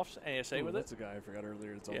shoot-offs, ASA with it. That's a guy I forgot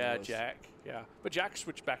earlier. It's on yeah, the list. Jack. Yeah, but Jack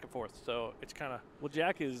switched back and forth, so it's kind of. Well,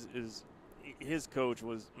 Jack is his coach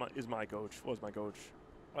was my coach.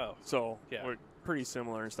 Well, so yeah, we're pretty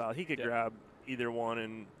similar in style. He could grab either one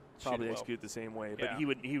and probably execute the same way, but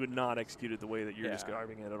he would not execute it the way that you're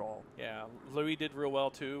describing it at all. Yeah, Louis did real well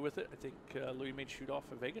too with it. I think Louis made shoot-off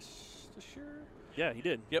in Vegas this year. Yeah, he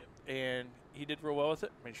did. Yep, and he did real well with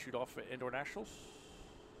it. Made shoot-off at Indoor Nationals.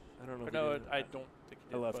 I don't know. No, I don't think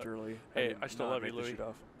he did. I left early. Hey, I still love you, Louis.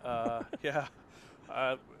 Yeah,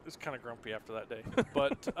 I was kind of grumpy after that day,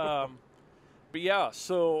 but yeah.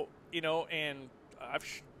 So you know, and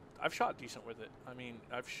I've shot decent with it. I mean,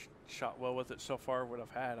 I've shot well with it so far. What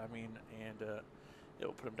I've had, I mean, and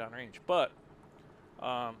it'll put them down range. But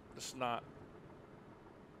this is not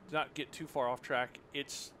get too far off track.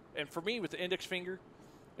 And for me with the index finger,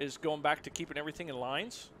 is going back to keeping everything in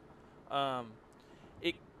lines. For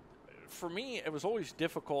me, it was always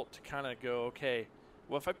difficult to kind of go, okay,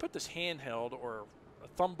 well, if I put this handheld or a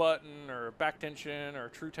thumb button or a back tension or a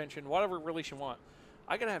true tension, whatever release you want,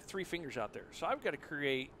 I got to have 3 fingers out there. So I've got to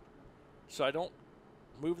create so I don't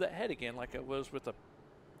move that head again like it was with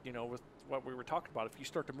with what we were talking about. If you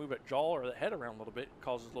start to move that jaw or the head around a little bit, it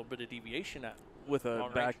causes a little bit of deviation with a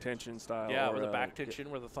back tension style. Yeah, with a back tension,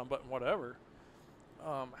 with a thumb button, whatever.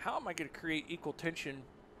 How am I going to create equal tension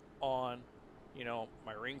on,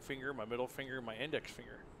 my ring finger, my middle finger, my index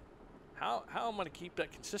finger? How am I going to keep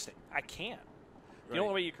that consistent? I can't. The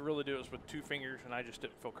only way you can really do it is with 2 fingers, and I just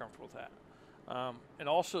didn't feel comfortable with that. And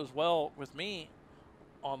also as well with me,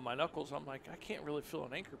 on my knuckles, I'm like, I can't really feel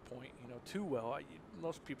an anchor point, too well.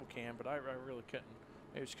 Most people can, but I really couldn't.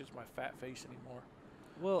 Maybe it's because of my fat face anymore.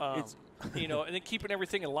 Well, it's and then keeping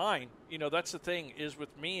everything in line. That's the thing is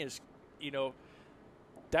with me is,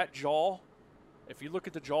 that jaw. If you look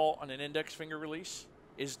at the jaw on an index finger release,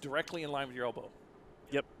 is directly in line with your elbow.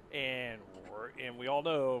 Yep. And we all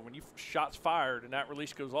know when shots fired and that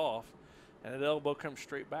release goes off, and the elbow comes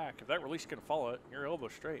straight back. If that release is going to follow it, your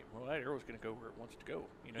elbow's straight. Well, that arrow's going to go where it wants to go.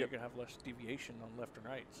 You're going to have less deviation on left and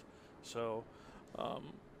rights. So,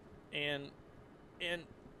 and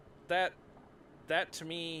that to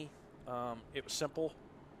me, it was simple.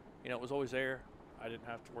 It was always there. I didn't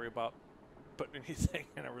have to worry about putting anything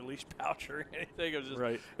in a release pouch or anything. It was just,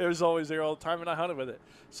 it was always there all the time, and I hunted with it.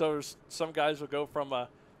 So some guys will go from a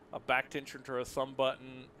back tension to a thumb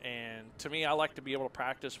button, and to me, I like to be able to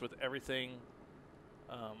practice with everything,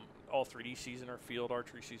 all 3D season or field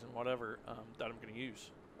archery season, whatever, that I'm going to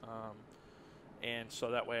use. And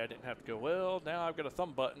so that way I didn't have to go, well, now I've got a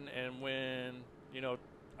thumb button, and when,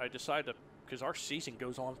 I decide to, because our season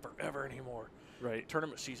goes on forever anymore. Right.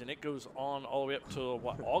 Tournament season, it goes on all the way up to,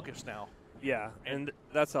 August now. Yeah, and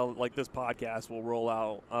that's how, this podcast will roll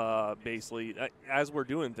out, basically. As we're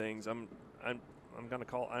doing things, I'm going to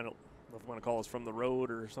call, I don't know if I'm going to call us from the road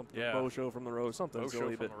or something, bow show from the road, something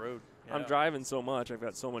silly. From the road. Yeah. I'm driving so much. I've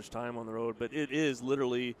got so much time on the road, but it is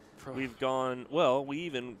literally, we've gone, we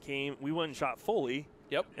went and shot Foley.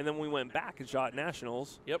 Yep. And then we went back and shot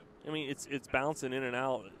nationals. Yep. I mean, it's bouncing in and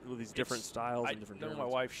out with these different styles and different tournaments. My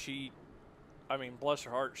wife, bless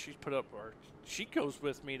her heart, she goes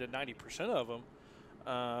with me to 90% of them,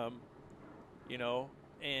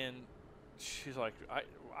 and she's like,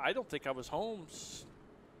 I don't think I was home.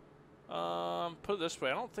 Put it this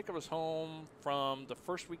way, I don't think I was home from the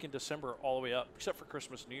first week in December all the way up, except for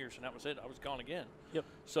Christmas and New Year's, and that was it. I was gone again. Yep.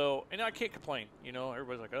 So, and I can't complain.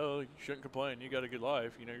 Everybody's like, oh, you shouldn't complain. You got a good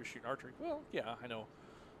life. You're shooting archery. Well, yeah, I know.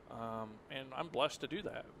 And I'm blessed to do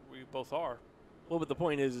that. We both are. Well, but the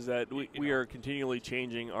point is that we are continually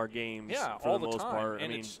changing our games for all the most time. part.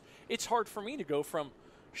 And it's hard for me to go from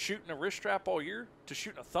shooting a wrist strap all year to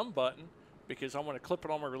shooting a thumb button because I want to clip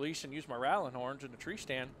it on my release and use my rattling horns in the tree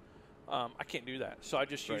stand. I can't do that. So I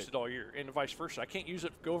just use it all year, and vice versa. I can't use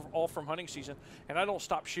it go all from hunting season, and I don't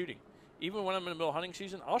stop shooting. Even when I'm in the middle of hunting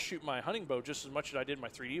season, I'll shoot my hunting bow just as much as I did my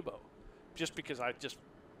 3D bow, just because I just,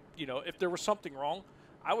 if there was something wrong,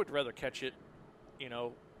 I would rather catch it,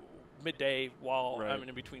 midday while I'm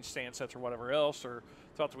in between stand sets or whatever else, or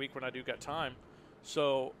throughout the week when I do got time.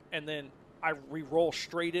 So, and then I re-roll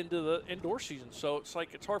straight into the indoor season. So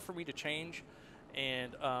it's hard for me to change.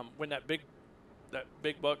 And when that big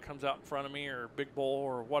buck comes out in front of me, or big bull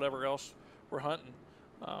or whatever else we're hunting,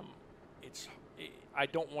 I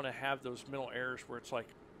don't want to have those mental errors where it's like,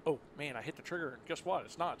 oh man, I hit the trigger, and guess what?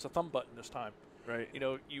 It's a thumb button this time. Right.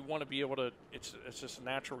 You want to be able to. It's just a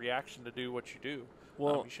natural reaction to do what you do.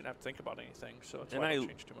 Well, you shouldn't have to think about anything. So it's why I don't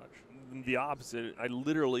change too much. The opposite.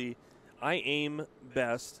 I aim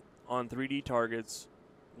best on 3D targets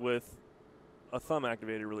with a thumb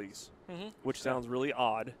activated release, which sounds really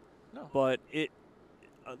odd. No. But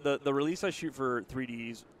the release I shoot for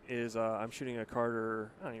 3Ds is I'm shooting a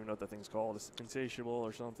Carter. I don't even know what that thing's called. It's Insatiable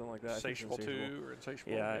or something like that. Insatiable 2 or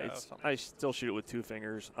Insatiable. Yeah, I still shoot it with 2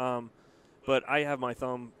 fingers. But I have my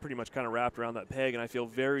thumb pretty much kind of wrapped around that peg, and I feel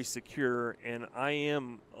very secure. And I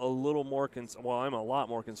am a little more I'm a lot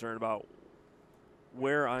more concerned about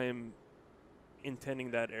where I'm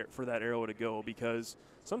intending for that arrow to go, because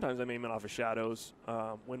sometimes I'm aiming off of shadows.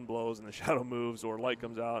 Wind blows and the shadow moves, or light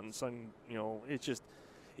comes out and sun. It's just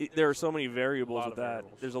there are so many variables with that.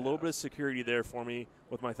 There's a little bit of security there for me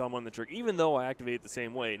with my thumb on the trigger, even though I activate it the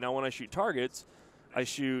same way. Now, when I shoot targets, I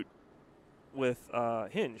shoot with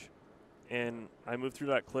hinge, and I move through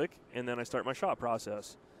that click, and then I start my shot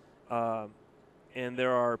process. And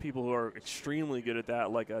there are people who are extremely good at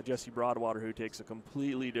that, like Jesse Broadwater, who takes a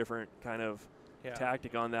completely different kind of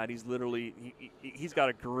tactic on that. He's literally he's got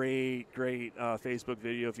a great Facebook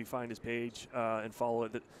video. If you find his page and follow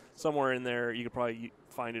it, that somewhere in there you could probably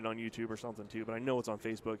find it on YouTube or something too. But I know it's on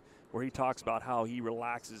Facebook, where he talks about how he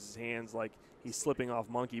relaxes his hands like he's slipping off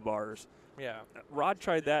monkey bars. Yeah. Rod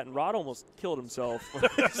tried that, and Rod almost killed himself.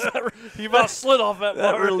 He about slid off that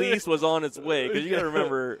bar. That release was on its way, because you got to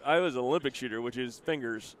remember, I was an Olympic shooter, which is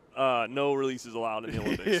fingers. No releases allowed in the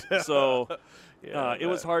Olympics. So it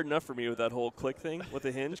was hard enough for me with that whole click thing with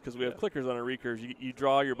the hinge, because we have clickers on our recurves. You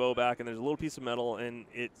draw your bow back, and there's a little piece of metal, and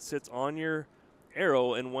it sits on your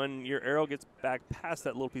arrow, and when your arrow gets back past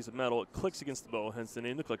that little piece of metal, it clicks against the bow, hence the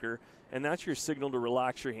name of the clicker, and that's your signal to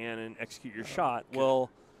relax your hand and execute your shot. Well,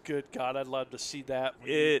 good God, I'd love to see that.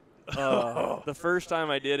 The first time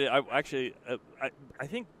I did it, I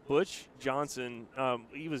think Butch Johnson,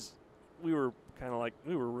 we were kind of like,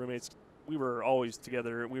 we were roommates. We were always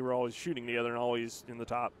together. We were always shooting together and always in the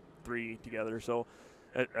top 3 together. So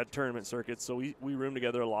at tournament circuits, so we roomed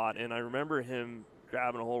together a lot. And I remember him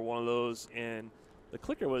grabbing a hold of one of those, and the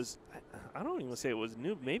clicker was, I don't even say it was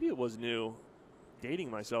new. Maybe it was new, dating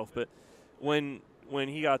myself. But when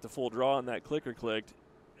he got the full draw and that clicker clicked,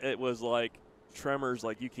 it was like tremors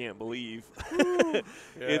like you can't believe.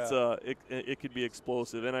 It could be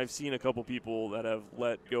explosive, and I've seen a couple people that have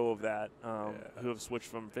let go of that, who have switched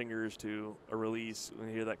from fingers to a release when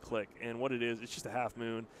you hear that click. And what it is, it's just a half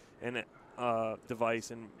moon and device,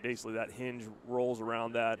 and basically that hinge rolls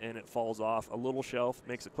around that, and it falls off a little shelf,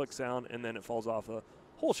 makes a click sound, and then it falls off a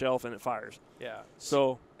whole shelf and it fires. Yeah.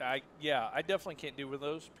 So I definitely can't do with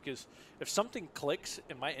those, because if something clicks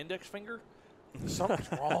in my index finger, something's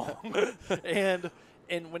wrong. and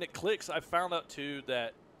when it clicks, I found out too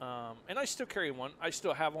that, and I still carry one. I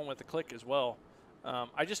still have one with the click as well.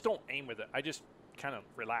 I just don't aim with it. I just kind of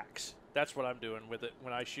relax. That's what I'm doing with it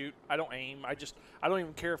when I shoot. I don't aim. I don't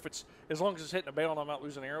even care if it's, as long as it's hitting a bail and I'm not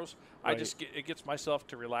losing arrows. Right. It gets myself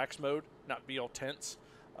to relax mode, not be all tense.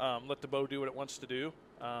 Let the bow do what it wants to do.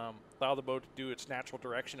 Allow the bow to do its natural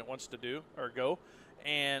direction it wants to do or go.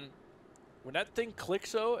 And when that thing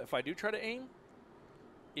clicks, though, if I do try to aim,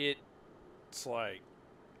 it's like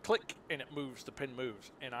click and it moves. The pin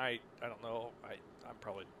moves, and I don't know. I'm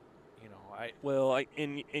probably,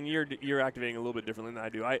 and you're activating a little bit differently than I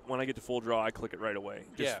do. When I get to full draw, I click it right away.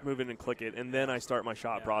 Just move in and click it, and then I start my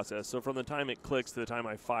shot process. So from the time it clicks to the time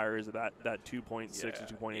I fire is that 2.6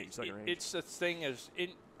 to 2.8 second range. It's the thing is,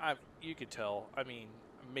 you could tell. I mean,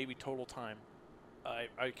 maybe total time.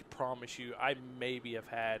 I could promise you, I maybe have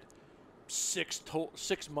had 6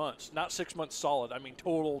 months, not 6 months solid. I mean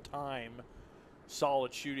total time,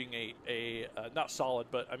 solid shooting a not solid,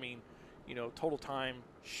 but I mean, total time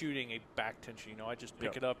shooting a back tension. I just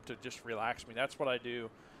pick it up to just relax me. That's what I do,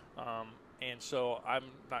 and so I'm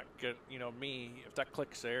not good. Me, if that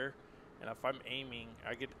clicks there, and if I'm aiming,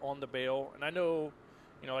 I get on the bail, and I know,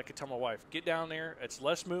 I could tell my wife, get down there. It's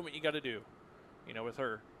less movement you got to do, with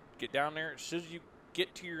her. Get down there. As soon as you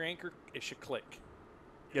get to your anchor, it should click.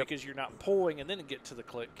 Yep. Because you're not pulling and then get to the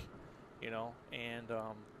click, and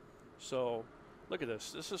so look at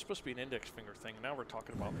this. This is supposed to be an index finger thing. Now we're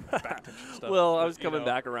talking about back tension stuff. Well, I was coming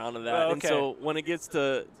back around to that. Okay. And so when it gets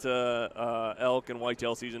to elk and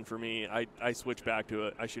whitetail season for me, I switch back to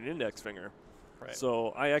it. I shoot an index finger. Right. So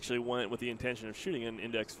I actually went with the intention of shooting an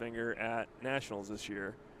index finger at Nationals this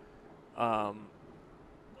year.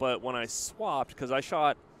 But when I swapped, because I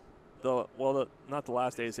shot not the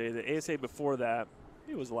last ASA, the ASA before that,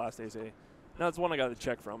 it was the last ASA. Now it's one I got the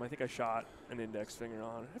check from. I think I shot an index finger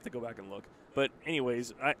on. I have to go back and look. But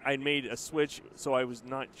anyways, I made a switch, so I was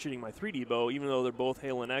not shooting my 3D bow, even though they're both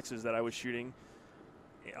Halen X's that I was shooting.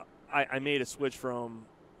 I made a switch from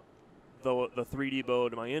the 3D bow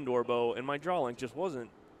to my indoor bow, and my draw length just wasn't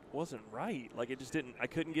right. Like, it just didn't. I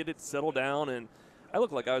couldn't get it to settle down, and I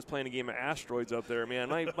looked like I was playing a game of asteroids up there, man.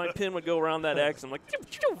 My pin would go around that X. I'm like,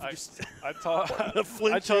 I taught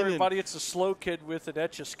everybody it's a slow kid with an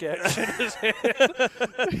Etch-a-Sketch in his hand.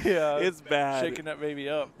 Yeah, it's bad. Shaking that baby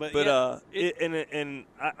up. But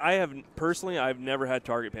I have personally, I've never had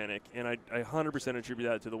target panic, and I 100% attribute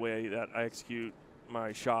that to the way that I execute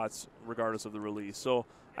my shots, regardless of the release. So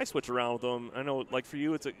I switch around with them. I know, like for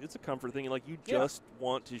you, it's a comfort thing. Like you just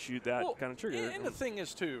want to shoot that kind of trigger. And the thing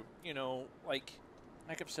is too, like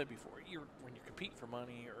I've said before, when you're competing for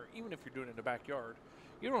money, or even if you're doing it in the backyard,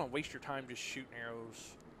 you don't want to waste your time just shooting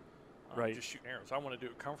arrows. Right. Just shooting arrows. I want to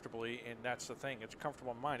do it comfortably, and that's the thing. It's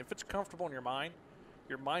comfortable in mind. If it's comfortable in your mind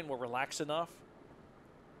will relax enough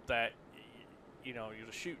that you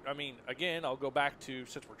just shoot. I mean, again, I'll go back to,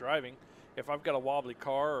 since we're driving, if I've got a wobbly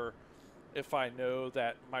car, or if I know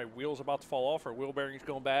that my wheel's about to fall off, or wheel bearing's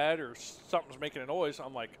going bad, or something's making a noise,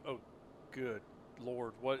 I'm like, oh, good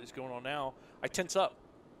Lord, what is going on now? I tense up.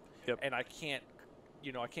 Yep. And I can't,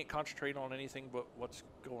 I can't concentrate on anything but what's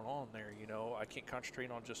going on there. I can't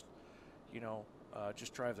concentrate on just,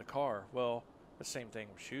 just drive the car. Well, the same thing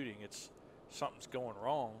with shooting. It's something's going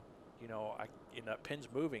wrong. That pin's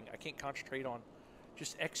moving. I can't concentrate on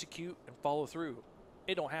just execute and follow through.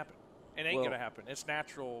 It don't happen. It ain't going to happen. It's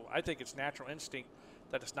natural. I think it's natural instinct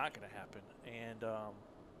that it's not going to happen. And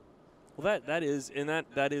well, that is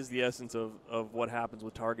the essence of what happens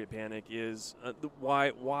with target panic is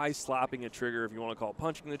why slapping a trigger, if you want to call it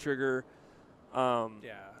punching the trigger.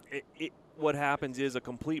 What happens is a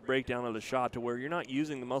complete breakdown of the shot to where you're not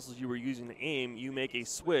using the muscles you were using to aim. You make a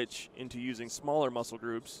switch into using smaller muscle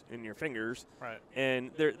groups in your fingers. Right.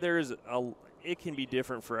 And it can be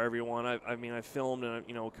different for everyone. I've filmed and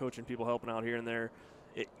coaching people, helping out here and there.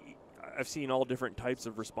 I've seen all different types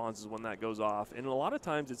of responses when that goes off. And a lot of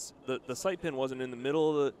times it's the sight pin wasn't in the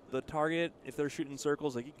middle of the target. If they're shooting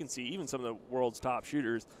circles, like you can see even some of the world's top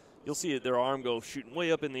shooters, you'll see their arm go shooting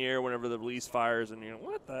way up in the air whenever the release fires, and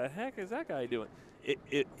what the heck is that guy doing?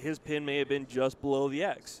 His pin may have been just below the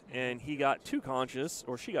X, and he got too conscious,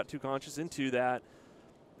 or she got too conscious into that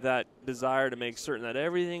desire to make certain that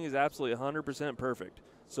everything is absolutely 100% perfect.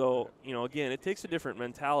 So, again, it takes a different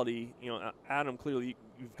mentality. Adam, clearly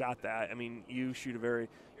you've got that. I mean, you're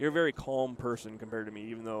a very calm person compared to me,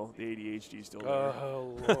 even though the ADHD is still there.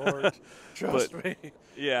 Oh, Lord. Trust me.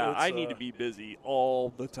 Yeah, I need to be busy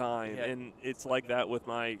all the time. Yeah. And it's like that with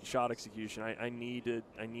my shot execution. I need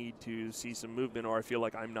to see some movement, or I feel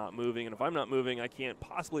like I'm not moving. And if I'm not moving, I can't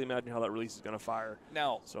possibly imagine how that release is going to fire.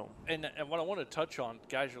 Now, so and what I want to touch on,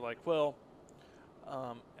 guys are like, well,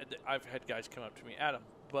 I've had guys come up to me, Adam,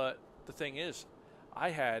 but the thing is,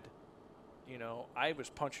 I was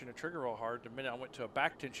punching the trigger real hard. The minute I went to a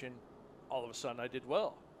back tension, all of a sudden I did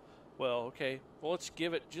well. Well, okay, well, let's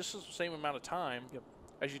give it just the same amount of time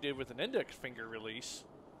as you did with an index finger release,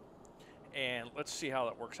 and let's see how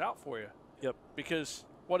that works out for you. Yep. Because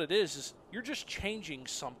what it is you're just changing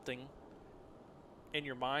something in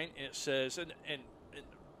your mind, and it says,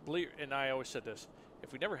 and I always said this,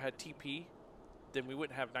 if we never had TP, then we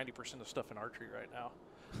wouldn't have 90% of stuff in archery right now.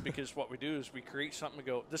 Because what we do is we create something and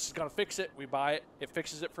go, this is going to fix it. We buy it. It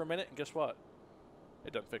fixes it for a minute, and guess what?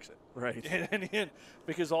 It doesn't fix it. Right. And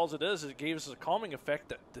because all it does is it gave us a calming effect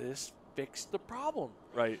that this fixed the problem.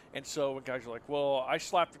 Right. And so when guys are like, well, I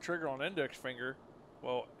slapped the trigger on the index finger,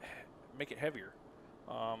 well, make it heavier.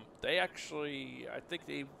 They actually, I think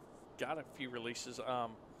they've got a few releases. I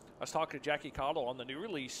was talking to Jackie Cottle on the new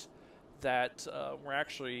release that we're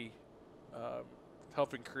actually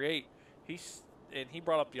helping create. He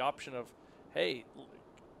brought up the option of, hey,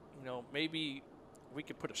 maybe we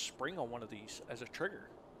could put a spring on one of these as a trigger.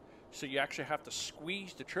 So you actually have to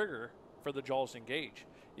squeeze the trigger for the jaws to engage.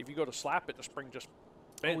 If you go to slap it, the spring just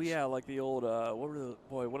bends. Oh, yeah, like the old,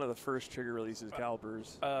 one of the first trigger releases,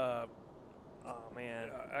 calipers. Oh, man.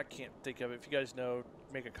 I can't think of it. If you guys know,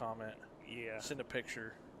 make a comment. Yeah. Send a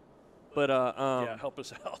picture. But yeah, help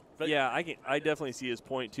us out. But yeah, I definitely see his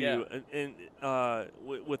point too, Yeah. and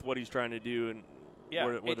with what he's trying to do, and yeah,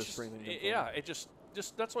 where the spring thing. it just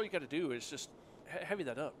that's all you got to do is just heavy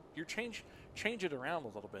that up. You change it around a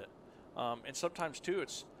little bit, and sometimes too,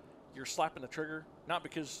 you're slapping the trigger not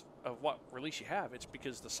because of what release you have, it's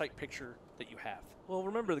because the sight picture that you have. Well,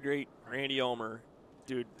 remember the great Randy Ulmer,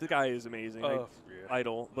 dude. The guy is amazing,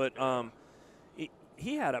 idol. But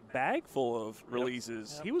he had a bag full of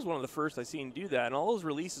releases. Yep. He was one of the first I seen do that, and all those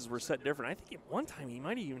releases were set different. I think at one time he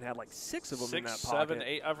might have even had like 6 of them in that 6, pocket. 7,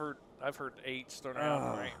 8. I've heard 8 thrown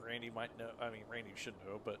around. Randy might know. I mean, Randy should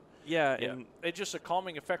know, but yeah, and it's just a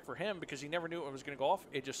calming effect for him because he never knew it was going to go off.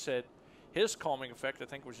 It just said his calming effect, I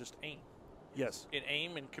think, was just aim. Yes, in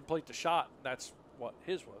aim and complete the shot. That's what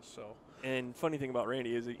his was. So. And funny thing about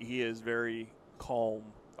Randy is that he is very calm.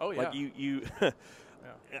 Oh yeah. Like you. Yeah.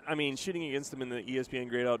 I mean, shooting against him in the ESPN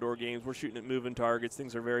Great Outdoor Games, we're shooting at moving targets.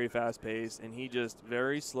 Things are very fast-paced, and he just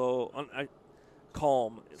very slow,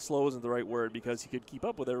 calm. Slow isn't the right word because he could keep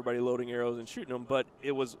up with everybody loading arrows and shooting them, but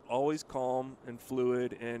it was always calm and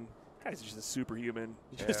fluid, and guy's just a superhuman.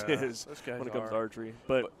 He just is when it comes to archery.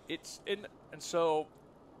 But it's and so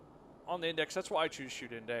on the index, that's why I choose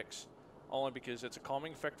shoot index, only because it's a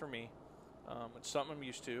calming effect for me. It's something I'm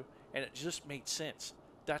used to, and it just made sense.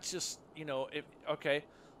 That's just, okay,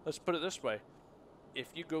 let's put it this way. If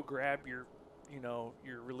you go grab your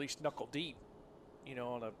release knuckle deep,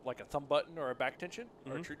 on like a thumb button or a back tension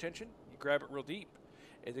or a true tension, you grab it real deep.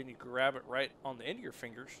 and then you grab it right on the end of your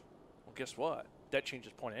fingers, well, guess what? That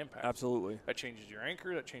changes point of impact. Absolutely. That changes your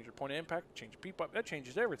anchor. That changes your point of impact. Changes peep up. That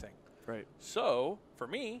changes everything. Right. So for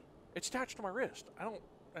me, it's attached to my wrist. I don't,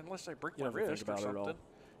 unless I break my wrist or something.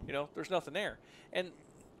 You know, there's nothing there. And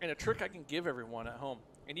a trick I can give everyone at home,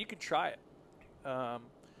 and you can try it.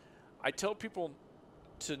 I tell people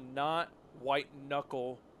to not white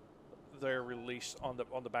knuckle their release on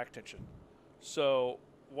the back tension. So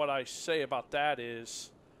what I say about that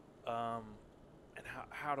is, and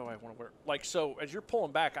how do I want to wear it? Like, so as you're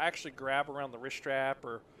pulling back, I actually grab around the wrist strap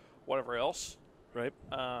or whatever else. Right.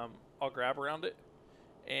 I'll grab around it,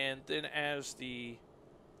 and then as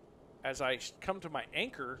I come to my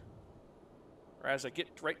anchor, or as I get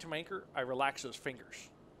right to my anchor, I relax those fingers.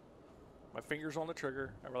 My fingers on the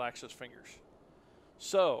trigger, I relax those fingers.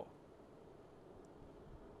 So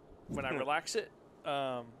when I relax it,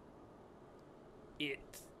 it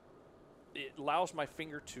allows my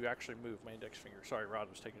finger to actually move, my index finger. Sorry, Rod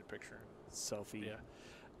was taking a picture. Selfie.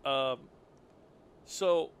 Yeah.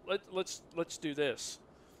 So let's do this.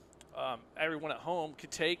 Everyone at home could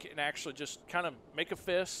take and actually just kind of make a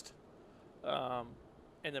fist, and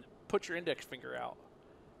then put your index finger out.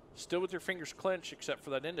 Still with your fingers clenched except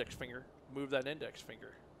for that index finger. Move that index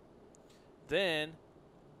finger. Then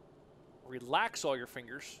relax all your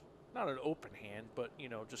fingers. Not an open hand, but, you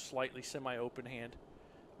know, just slightly semi-open hand.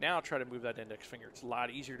 Now try to move that index finger. It's a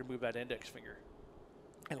lot easier to move that index finger.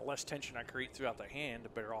 And the less tension I create throughout the hand, the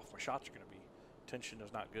better off my shots are going to be. Tension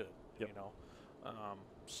is not good, you know.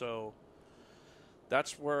 So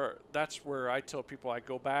that's where I tell people I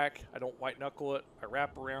go back. I don't white knuckle it. I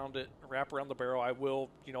wrap around it, wrap around the barrel. I will,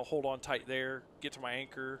 you know, hold on tight there, get to my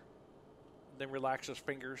anchor, then relax those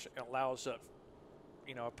fingers. It allows that,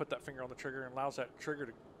 you know, I put that finger on the trigger and allows that trigger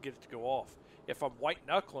to get it to go off. If I'm white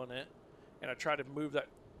knuckling it and I try to move that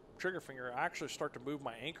trigger finger, I actually start to move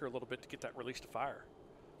my anchor a little bit to get that release to fire.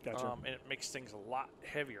 Gotcha. And it makes things a lot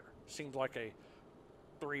heavier. Seems like a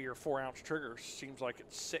 3 or 4 ounce trigger. Seems like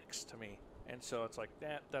it's 6 to me. And so it's like,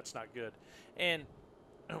 that's not good. And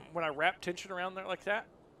when I wrap tension around there like that,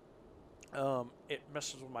 it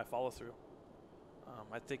messes with my follow through.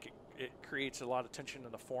 I think it creates a lot of tension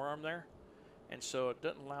in the forearm there. And so it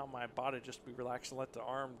doesn't allow my body just to be relaxed and let the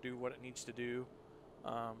arm do what it needs to do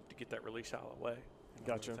to get that release out of the way.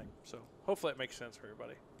 Gotcha. So hopefully it makes sense for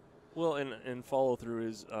everybody. Well, and follow through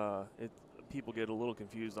is people get a little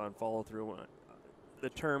confused on follow through. The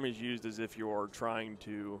term is used as if you're trying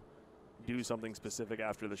to do something specific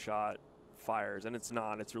after the shot fires, and it's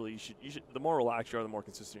not. It's really you should the more relaxed you are, the more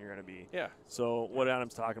consistent you're going to be. Yeah. So what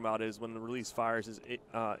Adam's talking about is when the release fires,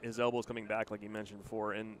 his elbow's coming back like you mentioned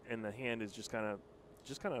before, and the hand is just kind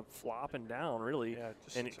of flopping down really,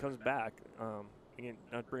 and it comes back. Again,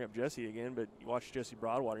 not to bring up Jesse again, but you watch Jesse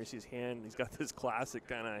Broadwater, you see his hand, he's got this classic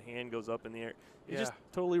kind of hand goes up in the air. He's just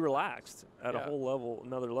totally relaxed at a whole level,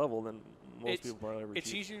 another level than most people probably ever It's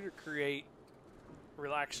achieve. easier to create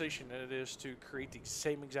relaxation than it is to create the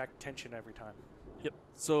same exact tension every time. Yep.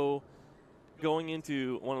 So going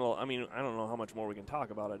into one of the, I mean, I don't know how much more we can talk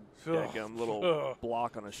about a little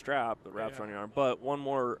block on a strap that wraps around your arm, but one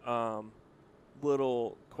more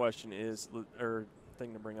little question is, or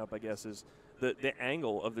thing to bring up, I guess, is the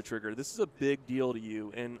angle of the trigger. This is a big deal to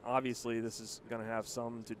you, and obviously this is going to have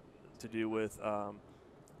some to do with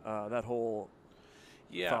that whole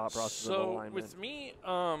thought process of alignment. With me,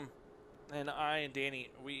 and I and Danny,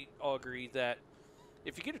 we all agree that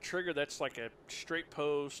if you get a trigger that's like a straight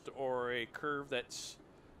post or a curve that's,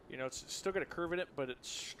 you know, it's still got a curve in it, but it's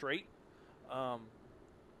straight,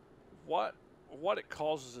 what it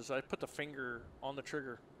causes is I put the finger on the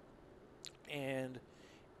trigger, and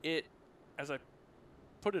as I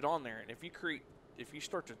put it on there, and if you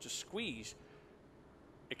start to just squeeze,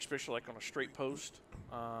 especially like on a straight post,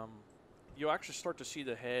 you'll actually start to see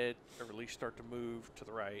the head or release start to move to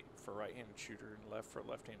the right for a right-handed shooter and left for a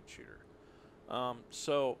left-handed shooter.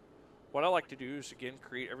 So what I like to do is, again,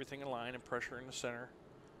 create everything in line and pressure in the center.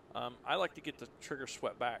 I like to get the trigger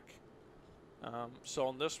swept back. So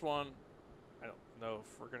on this one, I don't know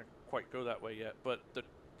if we're going to quite go that way yet, but the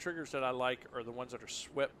triggers that I like are the ones that are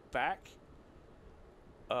swept back.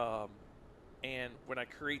 And when I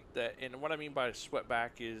create that, and what I mean by swept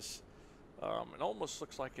back is it almost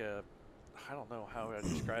looks like I don't know how I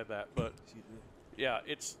describe that, but yeah,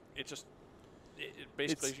 it's just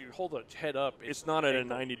basically you hold the head up. It's not at a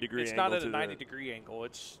 90 degree angle. It's not at a 90 degree angle.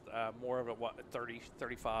 It's more of a 30,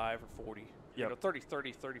 35, or 40. Yep. You know, 30,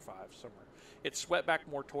 30, 35 somewhere. It's swept back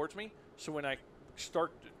more towards me. So when I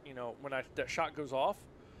start, you know, when that shot goes off,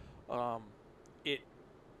 it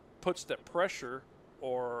puts that pressure,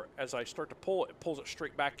 or as I start to pull it, pulls it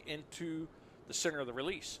straight back into the center of the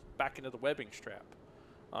release back into the webbing strap.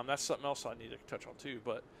 That's something else I need to touch on too,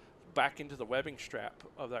 but back into the webbing strap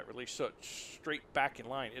of that release, so it's straight back in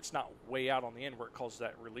line. It's not way out on the end where it causes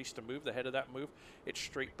that release to move, the head of that move. It's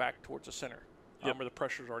straight back towards the center, where the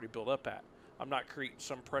pressure's already built up at. I'm not creating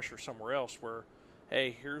some pressure somewhere else where,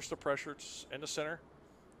 hey, here's the pressure, it's in the center,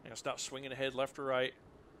 and it's not swinging ahead left or right.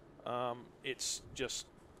 It's just,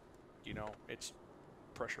 you know, it's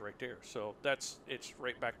pressure right there. So it's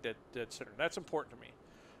right back dead center. That's important to me.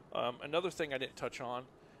 Another thing I didn't touch on,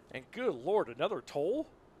 and good Lord, another toll?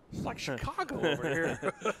 It's like Chicago over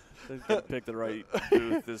here. They picked the right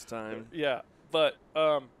booth this time. Yeah, but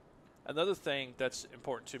another thing that's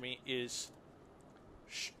important to me is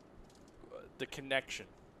the connection.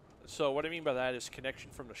 So what I mean by that is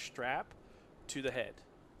connection from the strap to the head.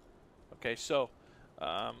 Okay, so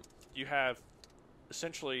you have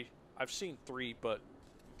essentially, I've seen 3, but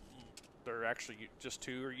there are actually just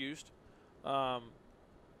 2 are used.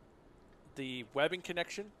 The webbing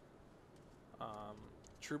connection,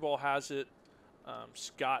 Trueball has it,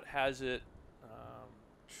 Scott has it,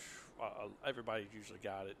 everybody's usually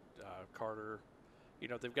got it, Carter, you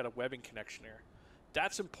know, they've got a webbing connection there.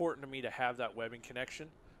 That's important to me to have that webbing connection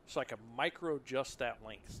so I can micro adjust that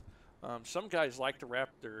length. Some guys like to wrap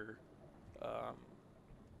their,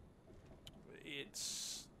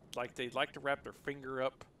 it's like they like to wrap their finger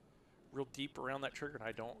up real deep around that trigger, and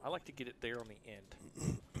I don't. I like to get it there on the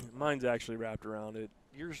end. Mine's actually wrapped around it.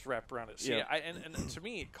 Yours wrapped around it. See, Yeah. And to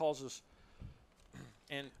me, it causes.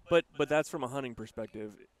 And But that's from a hunting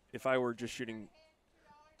perspective. If I were just shooting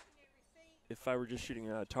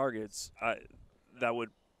targets, that would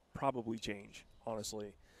probably change,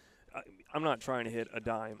 honestly. I'm not trying to hit a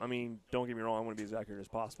dime. I mean, don't get me wrong, I want to be as accurate as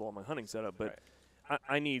possible on my hunting setup, but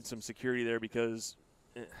I need some security there because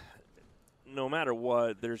no matter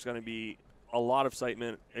what, there's going to be a lot of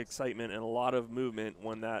excitement, and a lot of movement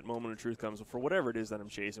when that moment of truth comes for whatever it is that I'm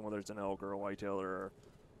chasing, whether it's an elk or a whitetail or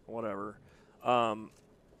whatever.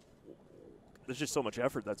 There's just so much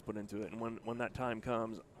effort that's put into it, and when that time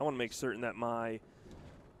comes, I want to make certain that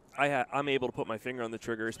I'm able to put my finger on the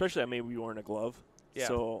trigger, especially I may be wearing a glove. Yeah.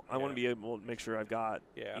 So I want to be able to make sure I've got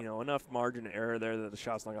Yeah. enough margin of error there that the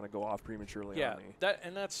shot's not going to go off prematurely on me.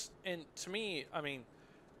 And to me, I mean,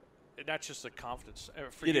 that's just the confidence.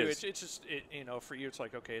 For It you, is. it's just for you, it's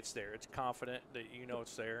like, okay, it's there. It's confident that you know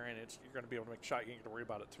it's there, and you're going to be able to make a shot. You ain't going to worry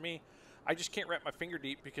about it. To me, I just can't wrap my finger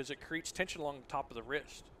deep because it creates tension along the top of the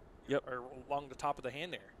wrist. Yep. Or along the top of the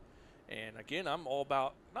hand there. And again, I'm all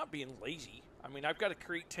about not being lazy. I mean, I've got to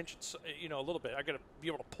create tension, a little bit. I've got to be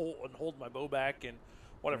able to pull and hold my bow back and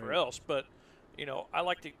whatever else. But, I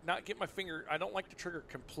like to not get my finger. I don't like the trigger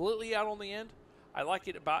completely out on the end. I like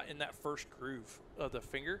it about in that first groove of the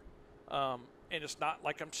finger. And it's not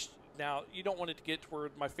like now, you don't want it to get to where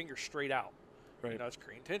my finger's straight out. Right. It's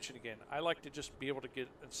creating tension again. I like to just be able to get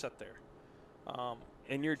and set there.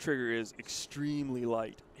 And your trigger is extremely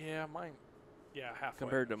light. Yeah, mine. Yeah, halfway.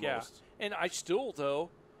 Compared to most. And I still, though,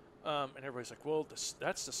 and everybody's like, well,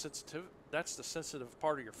 that's the sensitive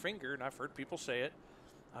part of your finger, and I've heard people say it.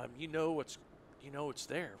 It's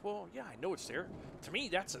there. Well, yeah, I know it's there. To me,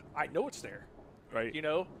 I know it's there. Right.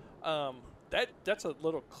 That's a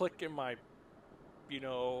little click in my,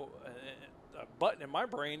 a button in my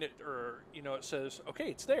brain, it says, okay,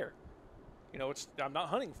 it's there. I'm not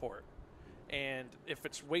hunting for it. And if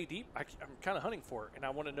it's way deep, I'm kind of hunting for it, and I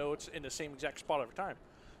want to know it's in the same exact spot every time.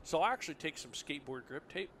 So I actually take some skateboard grip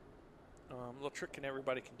tape. A little trick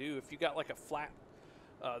everybody can do. If you got like a flat,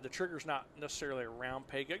 the trigger's not necessarily a round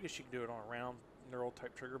peg. I guess you can do it on a round knurl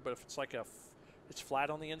type trigger, but if it's like it's flat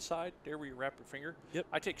on the inside, there where you wrap your finger. Yep.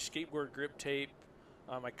 I take skateboard grip tape.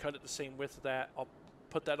 I cut it the same width of that. I'll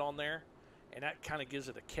put that on there, and that kind of gives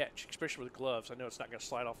it a catch, especially with gloves. I know it's not going to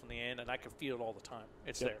slide off on the end, and I can feel it all the time.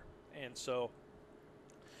 It's there. And so,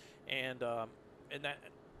 and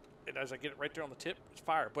as I get it right there on the tip, it's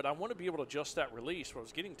fire. But I want to be able to adjust that release. What I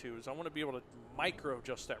was getting to is I want to be able to micro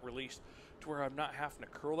adjust that release to where I'm not having to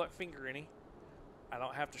curl that finger any. I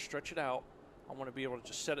don't have to stretch it out. I want to be able to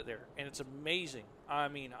just set it there. And it's amazing. I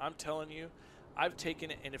mean, I'm telling you, I've taken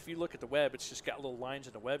it, and if you look at the web, it's just got little lines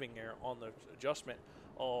in the webbing there on the adjustment.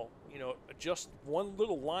 Adjust one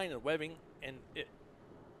little line in the webbing, and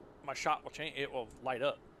my shot will change. It will light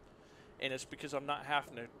up. And it's because I'm not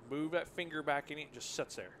having to move that finger back in it. It just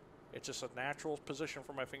sits there. It's just a natural position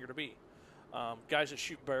for my finger to be. Guys that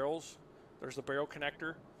shoot barrels, there's the barrel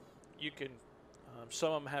connector. You can,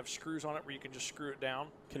 some of them have screws on it where you can just screw it down.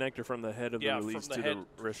 Connector from the head of the release to the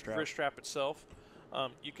wrist strap. Wrist strap itself.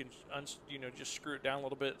 You can, just screw it down a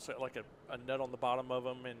little bit, so like a nut on the bottom of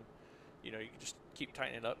them, and you can just keep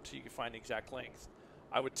tightening it up until you can find the exact length.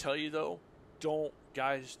 I would tell you though, don't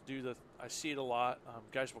guys do the? I see it a lot.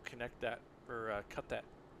 Guys will connect that or cut that.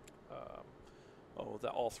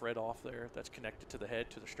 That all thread off there that's connected to the head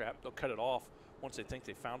to the strap. They'll cut it off once they think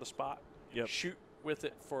they found a spot. Yep. Shoot with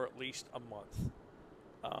it for at least a month.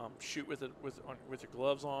 Shoot with it with your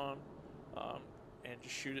gloves on, and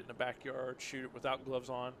just shoot it in the backyard. Shoot it without gloves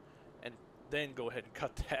on, and then go ahead and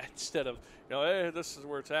cut that instead of hey, this is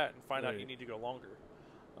where it's at, and find out you need to go longer.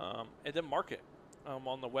 And then mark it.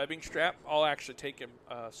 On the webbing strap, I'll actually take him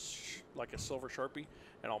like a silver Sharpie,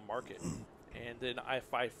 and I'll mark it. And then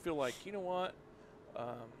if I feel like, you know what,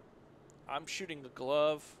 I'm shooting the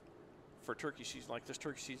glove for turkey season. Like this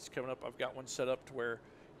turkey season's coming up, I've got one set up to where,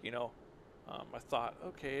 I thought,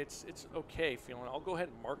 okay, it's okay feeling. I'll go ahead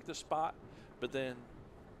and mark the spot. But then,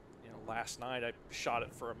 last night I shot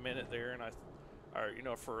it for a minute there, and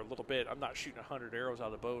for a little bit. I'm not shooting 100 arrows out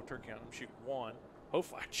of the bow turkey hunt. I'm shooting one.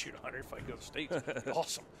 Hopefully I'd shoot 100 if I go to States. That'd be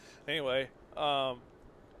awesome. Anyway,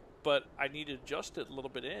 but I need to adjust it a little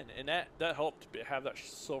bit in, and that helped have that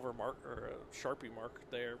silver mark or a Sharpie mark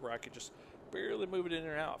there where I could just barely move it in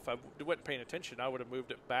and out. If I wasn't paying attention, I would have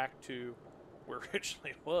moved it back to where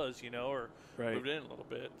originally it was, or moved it in a little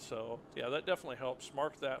bit. So yeah, that definitely helps.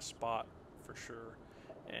 Mark that spot for sure,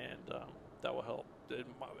 and that will help.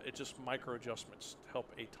 It just micro adjustments help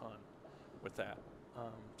a ton with that.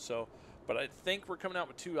 But I think we're coming out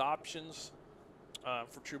with 2 options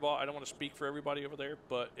for True Ball. I don't want to speak for everybody over there,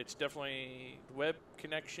 but it's definitely the web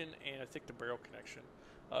connection and I think the barrel connection.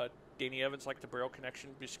 Danny Evans liked the barrel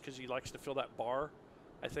connection because he likes to feel that bar.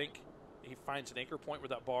 I think he finds an anchor point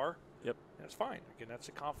with that bar. Yep. And it's fine. Again, that's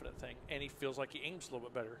a confident thing. And he feels like he aims a little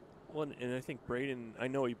bit better. Well, and I think Braden, I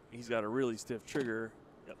know he's got a really stiff trigger.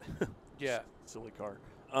 Yep. Yeah. Silly car.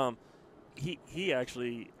 He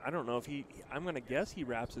actually, I don't know if I'm going to guess he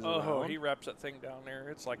wraps his around. He wraps that thing down there.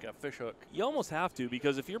 It's like a fish hook. You almost have to,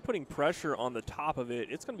 because if you're putting pressure on the top of it,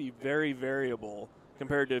 it's going to be very variable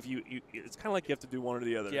compared to if it's kind of like you have to do one or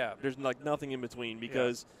the other. Yeah. There's like nothing in between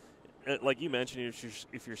because, like you mentioned,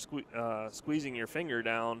 if you're squeezing your finger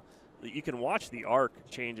down, you can watch the arc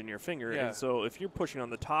change in your finger. Yeah. And so if you're pushing on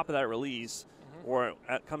the top of that release, or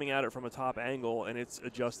coming at it from a top angle and it's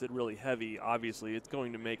adjusted really heavy, obviously it's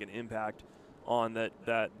going to make an impact on that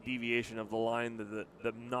deviation of the line that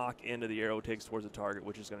the knock end of the arrow takes towards the target,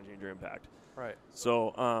 which is going to change your impact. Right.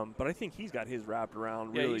 So, but I think he's got his wrapped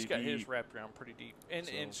around really deep. Yeah, he's got his wrapped around pretty deep. And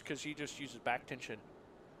it's because he just uses back tension,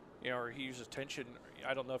 or he uses tension.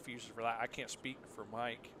 I don't know if he uses for that. I can't speak for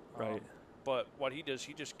Mike. Right. But what he does,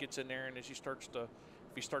 he just gets in there, and if he starts to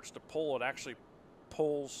pull, it actually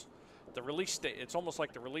pulls. The release it's almost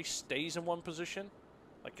like the release stays in one position,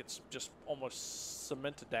 like it's just almost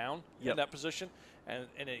cemented down in that position, and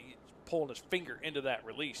it's pulling his finger into that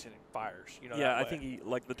release and it fires. I think he,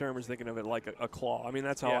 like the term is thinking of it like a claw. I mean,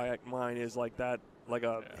 that's how mine is, like that, like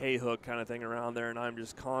a hay hook kind of thing around there, and I'm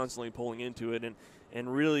just constantly pulling into it,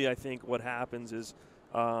 and really I think what happens is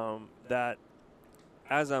that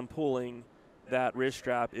as I'm pulling, that wrist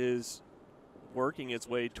strap is working its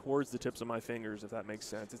way towards the tips of my fingers, if that makes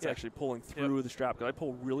sense. It's actually pulling through the strap, because I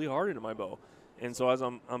pull really hard into my bow. And so as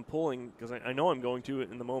I'm pulling, because I know I'm going to it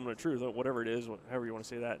in the moment of truth, whatever it is, however you want to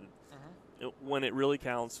say that, when it really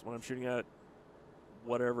counts, when I'm shooting at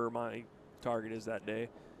whatever my target is that day,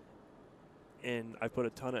 and I put a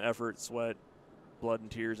ton of effort, sweat, blood, and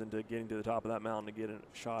tears into getting to the top of that mountain to get a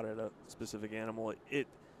shot at a specific animal,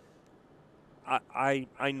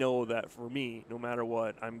 I know that for me, no matter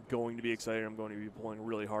what, I'm going to be excited. I'm going to be pulling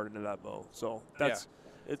really hard into that bow. So it's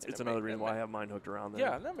another reason why I have mine hooked around there.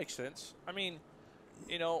 Yeah, that makes sense. I mean,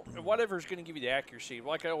 whatever's going to give you the accuracy.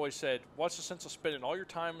 Like I always said, what's the sense of spending all your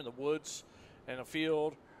time in the woods, in a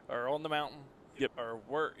field, or on the mountain, or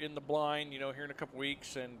we're in the blind, here in a couple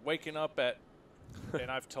weeks, and waking up at,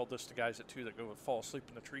 and I've told this to guys that go and fall asleep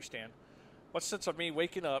in the tree stand. What's the sense of me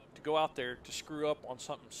waking up to go out there to screw up on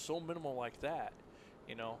something so minimal like that,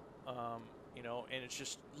 and it's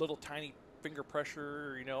just little tiny finger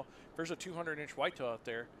pressure, if there's a 200-inch whitetail out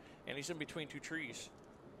there and he's in between 2 trees,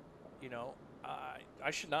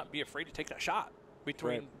 I should not be afraid to take that shot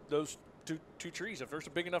between those two trees. If there's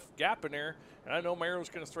a big enough gap in there and I know my arrow's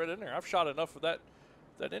going to thread in there, I've shot enough with that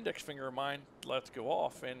index finger of mine to let it go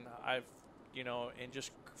off, and I've, and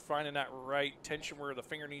just finding that right tension where the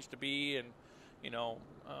finger needs to be, and and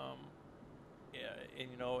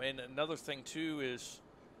another thing too is,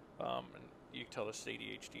 and you can tell this is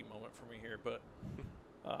ADHD moment for me here, but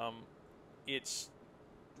it's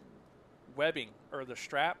webbing, or the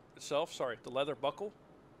strap itself. Sorry, the leather buckle.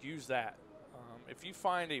 Use that. If you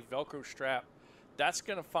find a Velcro strap, that's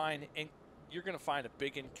going to find, and you're going to find a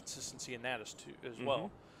big inconsistency in that as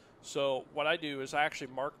well. So what I do is I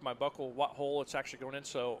actually mark my buckle what hole it's actually going in.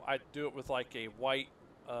 So I do it with like a white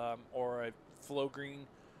or a flow green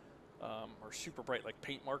or super bright like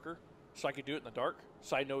paint marker. So I can do it in the dark.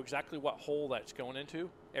 So I know exactly what hole that's going into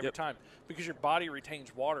every time. Because your body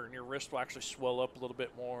retains water and your wrist will actually swell up a little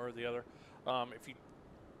bit more or the other. If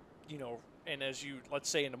you know, and as you, let's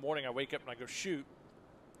say in the morning I wake up and I go shoot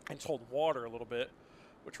and it's holding water a little bit,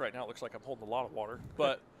 which right now it looks like I'm holding a lot of water.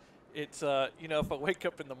 But it's, you know, if I wake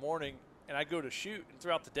up in the morning and I go to shoot and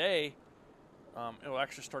throughout the day, it'll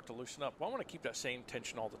actually start to loosen up. Well, I want to keep that same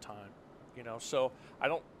tension all the time, you know. So I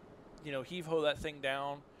don't, you know, heave-ho that thing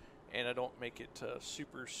down, and I don't make it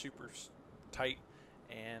super tight,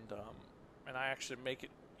 and I actually make it,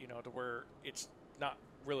 you know, to where it's not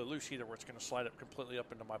really loose either, where it's going to slide up completely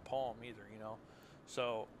up into my palm either, you know.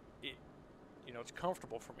 So it, you know, it's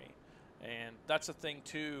comfortable for me, and that's the thing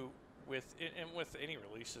too with and with any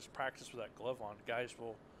release is practice with that glove on. Guys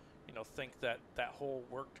will, you know, think that hole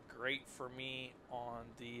worked great for me on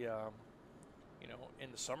the, you know,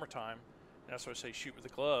 in the summertime, and that's why I say shoot with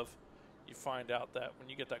a glove. You find out that when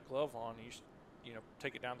you get that glove on, you know,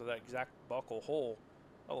 take it down to that exact buckle hole,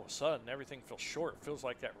 all of a sudden everything feels short. It feels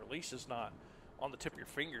like that release is not on the tip of your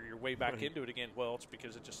finger. You're way back into it again. Well, it's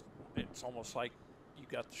because it's almost like you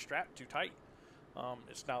got the strap too tight.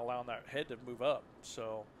 It's not allowing that head to move up.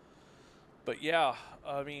 So, but yeah,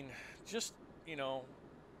 I mean, just, you know,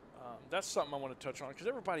 that's something I want to touch on, because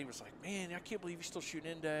everybody was like, man, I can't believe you still shoot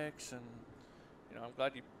index, and, you know, I'm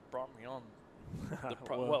glad you brought me on.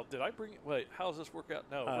 Well, did I bring it? Wait, how does this work out?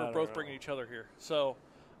 No, we're both bringing each other here. So,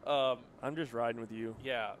 I'm just riding with you.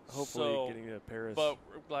 Yeah. Hopefully getting to Paris. But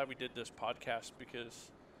we're glad we did this podcast, because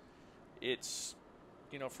it's,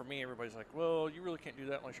 you know, for me, everybody's like, well, you really can't do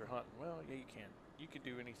that unless you're hunting. Well, yeah, you can. You can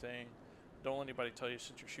do anything. Don't let anybody tell you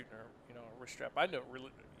since you're shooting a wrist strap. I know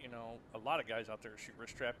really, you know, a lot of guys out there shoot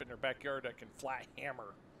wrist strap in their backyard that can flat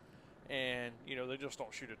hammer, and, you know, they just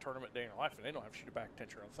don't shoot a tournament day in their life, and they don't have to shoot a back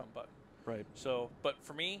tension or a thumb button. Right. So, but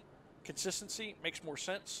for me, consistency makes more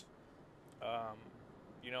sense.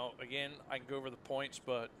 You know, again, I can go over the points,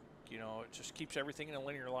 but, you know, it just keeps everything in a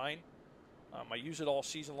linear line. I use it all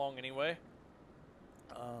season long anyway.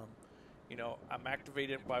 You know, I'm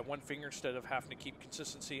activated by one finger instead of having to keep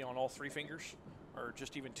consistency on all three fingers, or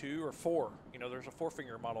just even two or four. You know, there's a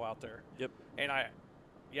 4-finger model out there. Yep. And I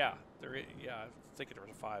think there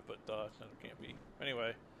was a 5, but no, it can't be.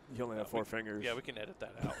 Anyway. You only have 4 fingers. Yeah, we can edit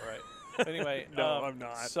that out, right? Anyway. No, I'm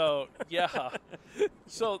not. So, yeah.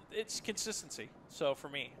 So, it's consistency. So, for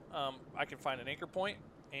me, I can find an anchor point,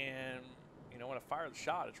 and, you know, when I fire the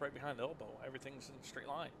shot, it's right behind the elbow. Everything's in a straight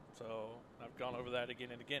line. So, I've gone over that again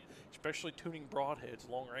and again. Especially tuning broadheads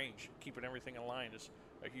long range. Keeping everything in line is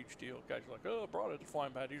a huge deal. Guys are like, oh, broadheads are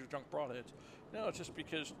flying bad. These are junk broadheads. No, it's just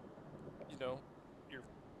because, you know, you're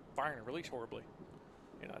firing and release horribly.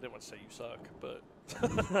 You know, I didn't want to say you suck, but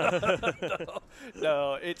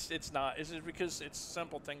no, it's not. It's just because it's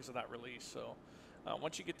simple things of that release. So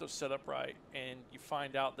once you get those set up right, and you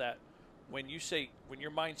find out that when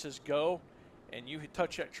your mind says go, and you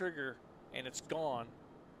touch that trigger and it's gone,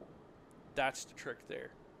 that's the trick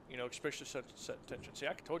there. You know, especially set intention. See,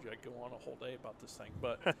 I told you I'd go on a whole day about this thing,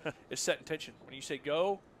 but it's set intention. When you say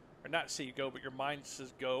go, or not say you go, but your mind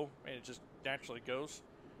says go, and it just naturally goes,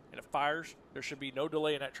 and it fires, there should be no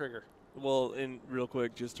delay in that trigger. Well, and real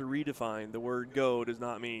quick, just to redefine, the word go does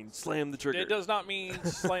not mean slam the trigger. It does not mean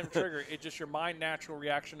slam the trigger. It's just your mind natural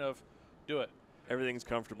reaction of do it. Everything's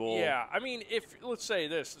comfortable. Yeah. I mean, let's say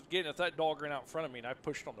this, again, if that dog ran out in front of me and I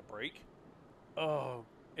pushed on the brake,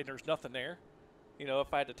 and there's nothing there, you know,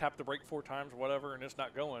 if I had to tap the brake 4 times or whatever and it's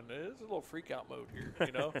not going, it's a little freak out mode here,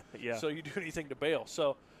 you know? Yeah. So you do anything to bail.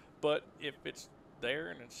 So, but if it's there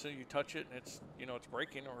and so you touch it and it's, you know, it's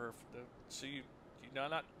braking, or so you know,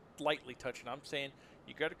 not lightly touching. I'm saying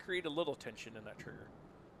you got to create a little tension in that trigger.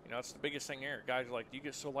 You know, that's the biggest thing there. Guys are like, you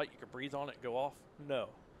get so light you can breathe on it and go off. No,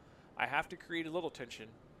 I have to create a little tension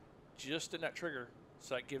just in that trigger,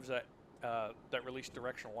 so that gives that release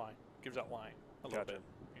directional line, gives that line a little bit.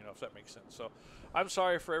 You know, if that makes sense. So, I'm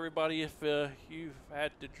sorry for everybody if you've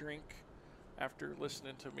had to drink after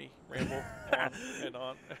listening to me ramble on and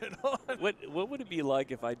on and on. What would it be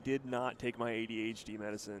like if I did not take my ADHD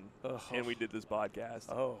medicine and we did this podcast?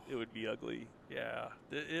 Oh, it would be ugly. Yeah,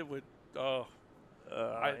 it would. Yeah,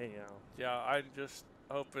 I'm just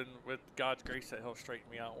hoping with God's grace that He'll straighten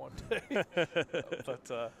me out one day.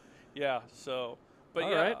 But yeah, so but all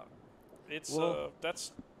yeah, right. It's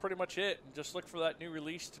that's pretty much it. And just look for that new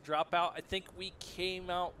release to drop out. I think we came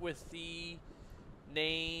out with the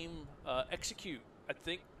name Execute. I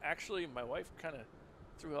think actually my wife kind of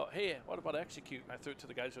threw out, hey, what about execute? And I threw it to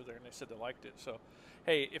the guys over there, and they said they liked it. So,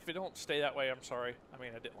 hey, if it don't stay that way, I'm sorry. I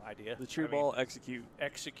mean, I didn't lie to you. The true ball execute.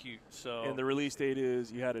 Execute. So. And the release date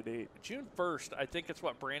is, you had a date. June 1st, I think it's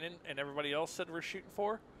what Brandon and everybody else said we're shooting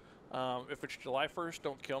for. If it's July 1st,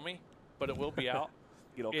 don't kill me, but it will be out.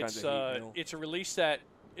 Get all kinds of hate mail. It's a release that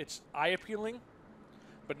it's eye-appealing,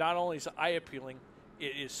 but not only is it eye-appealing,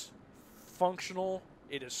 it is functional,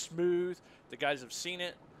 it is smooth. The guys have seen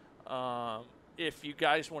it. If you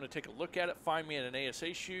guys want to take a look at it, find me at an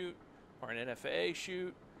ASA shoot or an NFA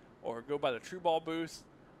shoot, or go by the True Ball booth,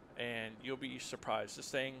 and you'll be surprised. This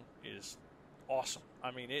thing is awesome.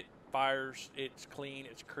 I mean, it fires, it's clean,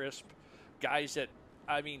 it's crisp.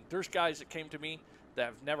 There's guys that came to me that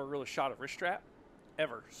have never really shot a wrist strap,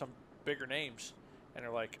 ever, some bigger names, and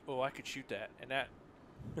they're like, oh, I could shoot that, and that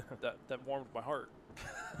warmed my heart.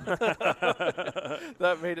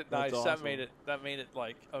 That made it nice. Awesome. That made it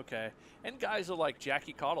like, okay. And guys are like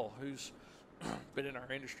Jackie Cottle, who's been in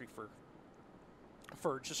our industry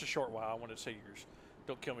for just a short while. I wanted to say years.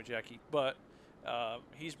 Don't kill me, Jackie. But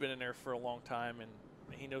he's been in there for a long time, and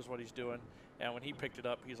he knows what he's doing. And when he picked it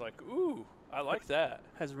up, he's like, ooh, I like that.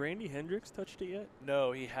 Has Randy Hendricks touched it yet?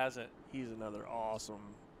 No, he hasn't. He's another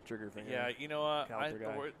awesome trigger finger. Yeah, you know what? I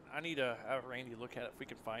I need to have Randy look at it if we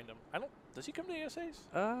can find him. Does he come to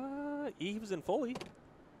ASAs? He was in Foley.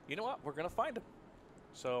 You know what? We're going to find him.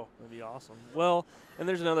 So that'd be awesome. Well, and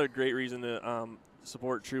there's another great reason to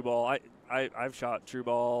support True Ball. I've shot True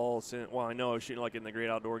Ball since, well, I know I was shooting like in the Great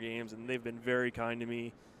Outdoor Games, and they've been very kind to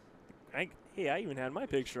me. I even had my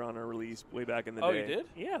picture on a release way back in the day. Oh, you did?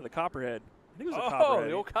 Yeah, the Copperhead. I think it was a Copperhead. Copperhead.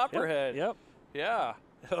 The old Copperhead. Yep. Yeah.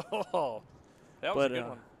 Oh, that was a good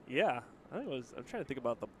one. Yeah, I think it was. I'm trying to think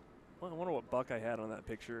about I wonder what buck I had on that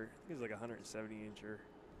picture. I think it was like a 170 incher.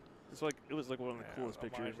 It was like one of the coolest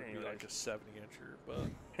pictures. Mine would be like a 70 incher,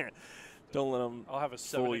 but don't let him. I'll have a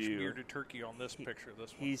 7-inch you. bearded turkey on this picture.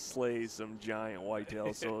 This one. He slays some giant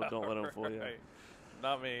whitetails, so don't let him fool you.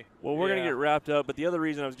 Not me. Well, we're going to get wrapped up, but the other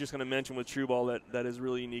reason I was just going to mention with True Ball that is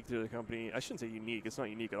really unique to the company, I shouldn't say unique, it's not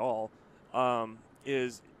unique at all,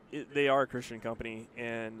 they are a Christian company,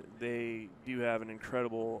 and they do have an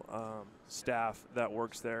incredible staff that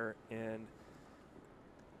works there, and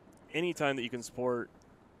anytime that you can support,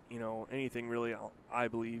 anything really, I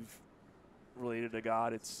believe, related to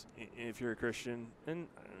God, it's if you're a Christian, and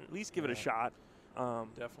at least give it a shot.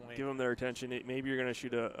 Definitely. Give them their attention. Maybe you're going to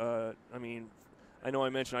shoot I know I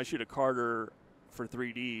mentioned I shoot a Carter for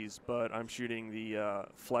 3Ds, but I'm shooting the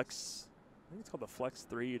Flex. I think it's called the Flex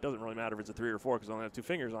 3. It doesn't really matter if it's a 3 or 4 because I only have 2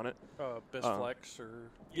 fingers on it. Flex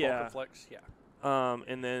or yeah. Flex, yeah.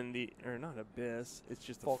 And then not Abyss. It's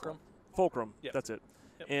just Fulcrum. Fulcrum. Yep. That's it.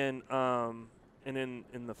 Yep. And then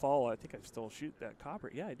in the fall, I think I still shoot that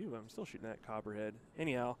Copper. Yeah, I do. I'm still shooting that Copperhead.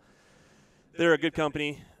 Anyhow, they're a good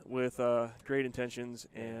company with great intentions,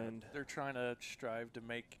 and they're trying to strive to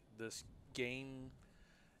make this game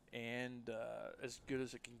and as good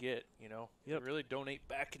as it can get. Yep. They really donate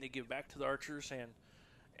back and they give back to the archers,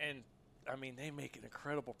 and I mean, they make an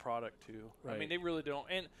incredible product too. Right. I mean, they really don't.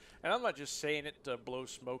 And I'm not just saying it to blow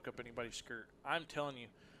smoke up anybody's skirt. I'm telling you,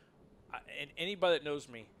 and anybody that knows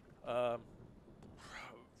me,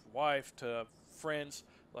 wife to friends,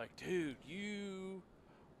 like, dude, you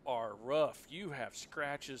are rough. You have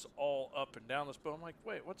scratches all up and down this bow. I'm like,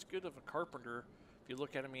 wait, what's good of a carpenter? If you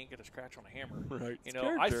look at him, he ain't get a scratch on a hammer. Right.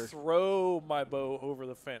 I throw my bow over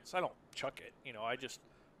the fence. I don't chuck it. I just,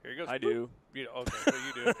 here he goes. I do. Okay, well,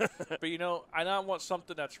 you do. But, and I want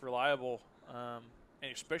something that's reliable,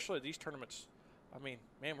 and especially these tournaments. I mean,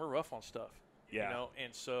 man, we're rough on stuff. Yeah.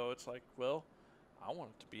 And so it's like, well, I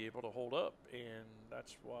want it to be able to hold up, and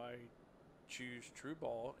that's why I choose True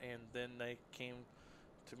Ball. And then they came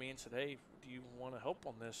to me and said, hey, do you want to help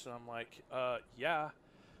on this? And I'm like, yeah.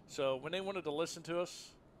 So when they wanted to listen to us,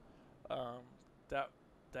 that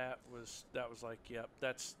was like, yep,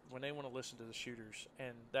 that's when they want to listen to the shooters,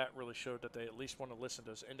 and that really showed that they at least want to listen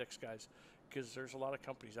to us index guys, because there's a lot of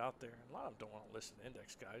companies out there, and a lot of them don't want to listen to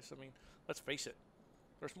index guys. I mean, let's face it,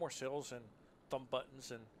 there's more sales and thumb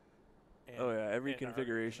buttons and oh yeah, every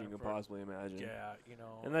configuration you can possibly imagine. Yeah,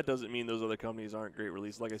 And that doesn't mean those other companies aren't great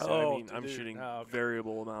release. Like I said, I'm shooting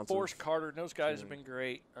variable amounts. Forrest Carter and those guys have been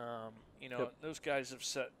great. Yep. Those guys have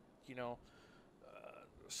set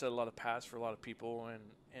a lot of paths for a lot of people,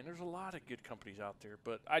 and there's a lot of good companies out there.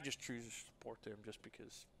 But I just choose to support them just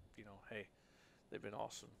because, hey, they've been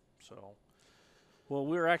awesome. So. Well,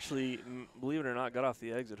 we're actually, believe it or not, got off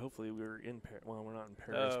the exit. Hopefully we're in Paris. Well, we're not in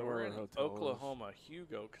Paris. We're in Oklahoma,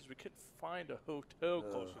 Hugo, because we couldn't find a hotel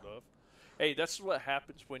close enough. Hey, that's what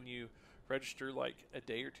happens when you register like a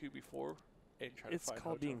day or two before, and try to It's find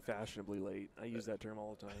called hotel. being fashionably late. I use that term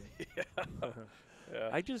all the time. Yeah.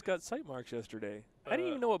 I just got sight marks yesterday. I didn't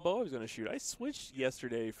even know what bow I was going to shoot. I switched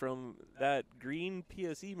yesterday from that green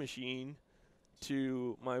PSE machine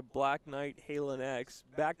to my Black Knight Halen X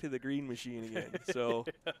back to the green machine again. So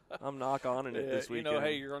I'm knock on it this You weekend. know,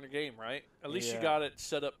 hey, you're on the game, right? At least you Yeah. got it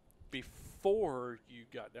set up before you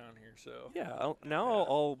got down here. So Yeah, now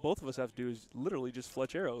all both of us have to do is literally just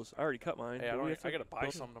fletch arrows. I already cut mine. hey, but we have I to got to buy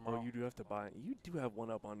build some them. tomorrow. Oh, you do have to buy. You do have one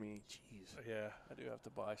up on me. Jeez. Yeah, I do have to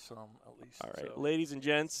buy some at least. All right, so. ladies and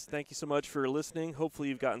gents, thank you so much for listening. Hopefully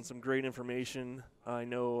you've gotten some great information. I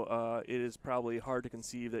know it is probably hard to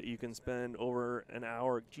conceive that you can spend over an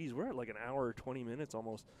hour. Geez, we're at like an hour, 20 minutes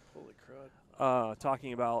almost. Holy crud.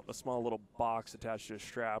 Talking about a small little box attached to a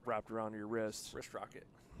strap wrapped around your wrist. Wrist rocket.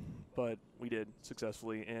 But we did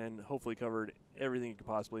successfully and hopefully covered everything you could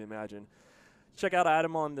possibly imagine. Check out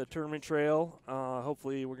Adam on the tournament trail.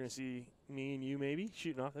 Hopefully we're going to see me and you maybe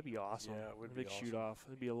shooting off. That'd be awesome. Yeah, it would a be big awesome. shoot off.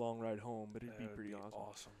 It'd be a long ride home, but it'd That be would pretty be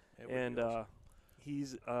awesome. It would And be awesome.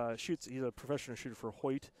 he's he's a professional shooter for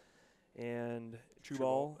Hoyt and True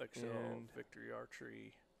Ball Ball XL, and Victory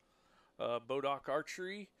Archery, Bodoc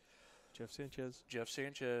Archery, Jeff Sanchez. Jeff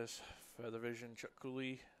Sanchez, Feather Vision, Chuck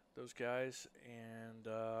Cooley, those guys, and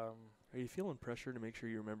Are you feeling pressure to make sure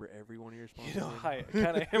you remember every one of your sponsors? you know, I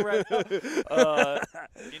kind of am right now.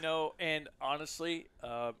 You know, and honestly,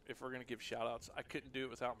 if we're gonna give shout outs, I couldn't do it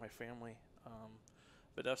without my family.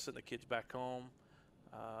 But us and the kids back home,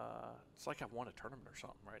 it's like I won a tournament or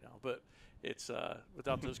something right now. But it's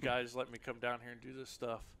without those guys letting me come down here and do this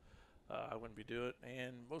stuff, I wouldn't be doing it.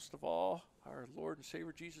 And most of all, our Lord and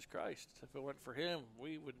Savior Jesus Christ. If it went for Him,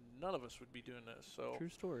 none of us would be doing this. So True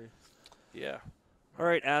story. yeah, All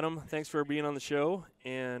right, Adam, thanks for being on the show,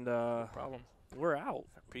 and no problem. we're out.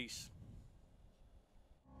 Peace.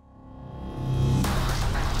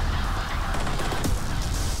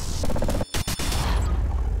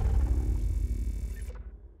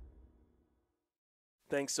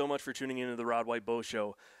 Thanks so much for tuning into the Rod White Bow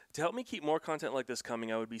Show. To help me keep more content like this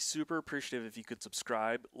coming, I would be super appreciative if you could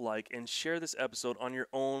subscribe, like, and share this episode on your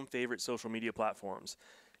own favorite social media platforms.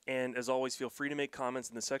 And as always, feel free to make comments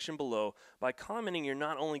in the section below. By commenting, you're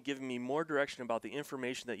not only giving me more direction about the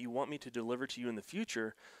information that you want me to deliver to you in the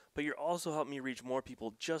future, but you're also helping me reach more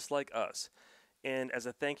people just like us. And as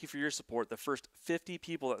a thank you for your support, the first 50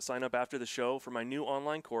 people that sign up after the show for my new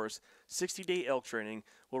online course, 60-Day Elk Training,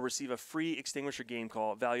 will receive a free extinguisher game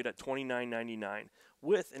call valued at $29.99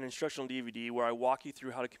 with an instructional DVD where I walk you through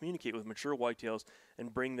how to communicate with mature whitetails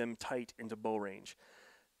and bring them tight into bow range.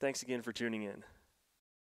 Thanks again for tuning in.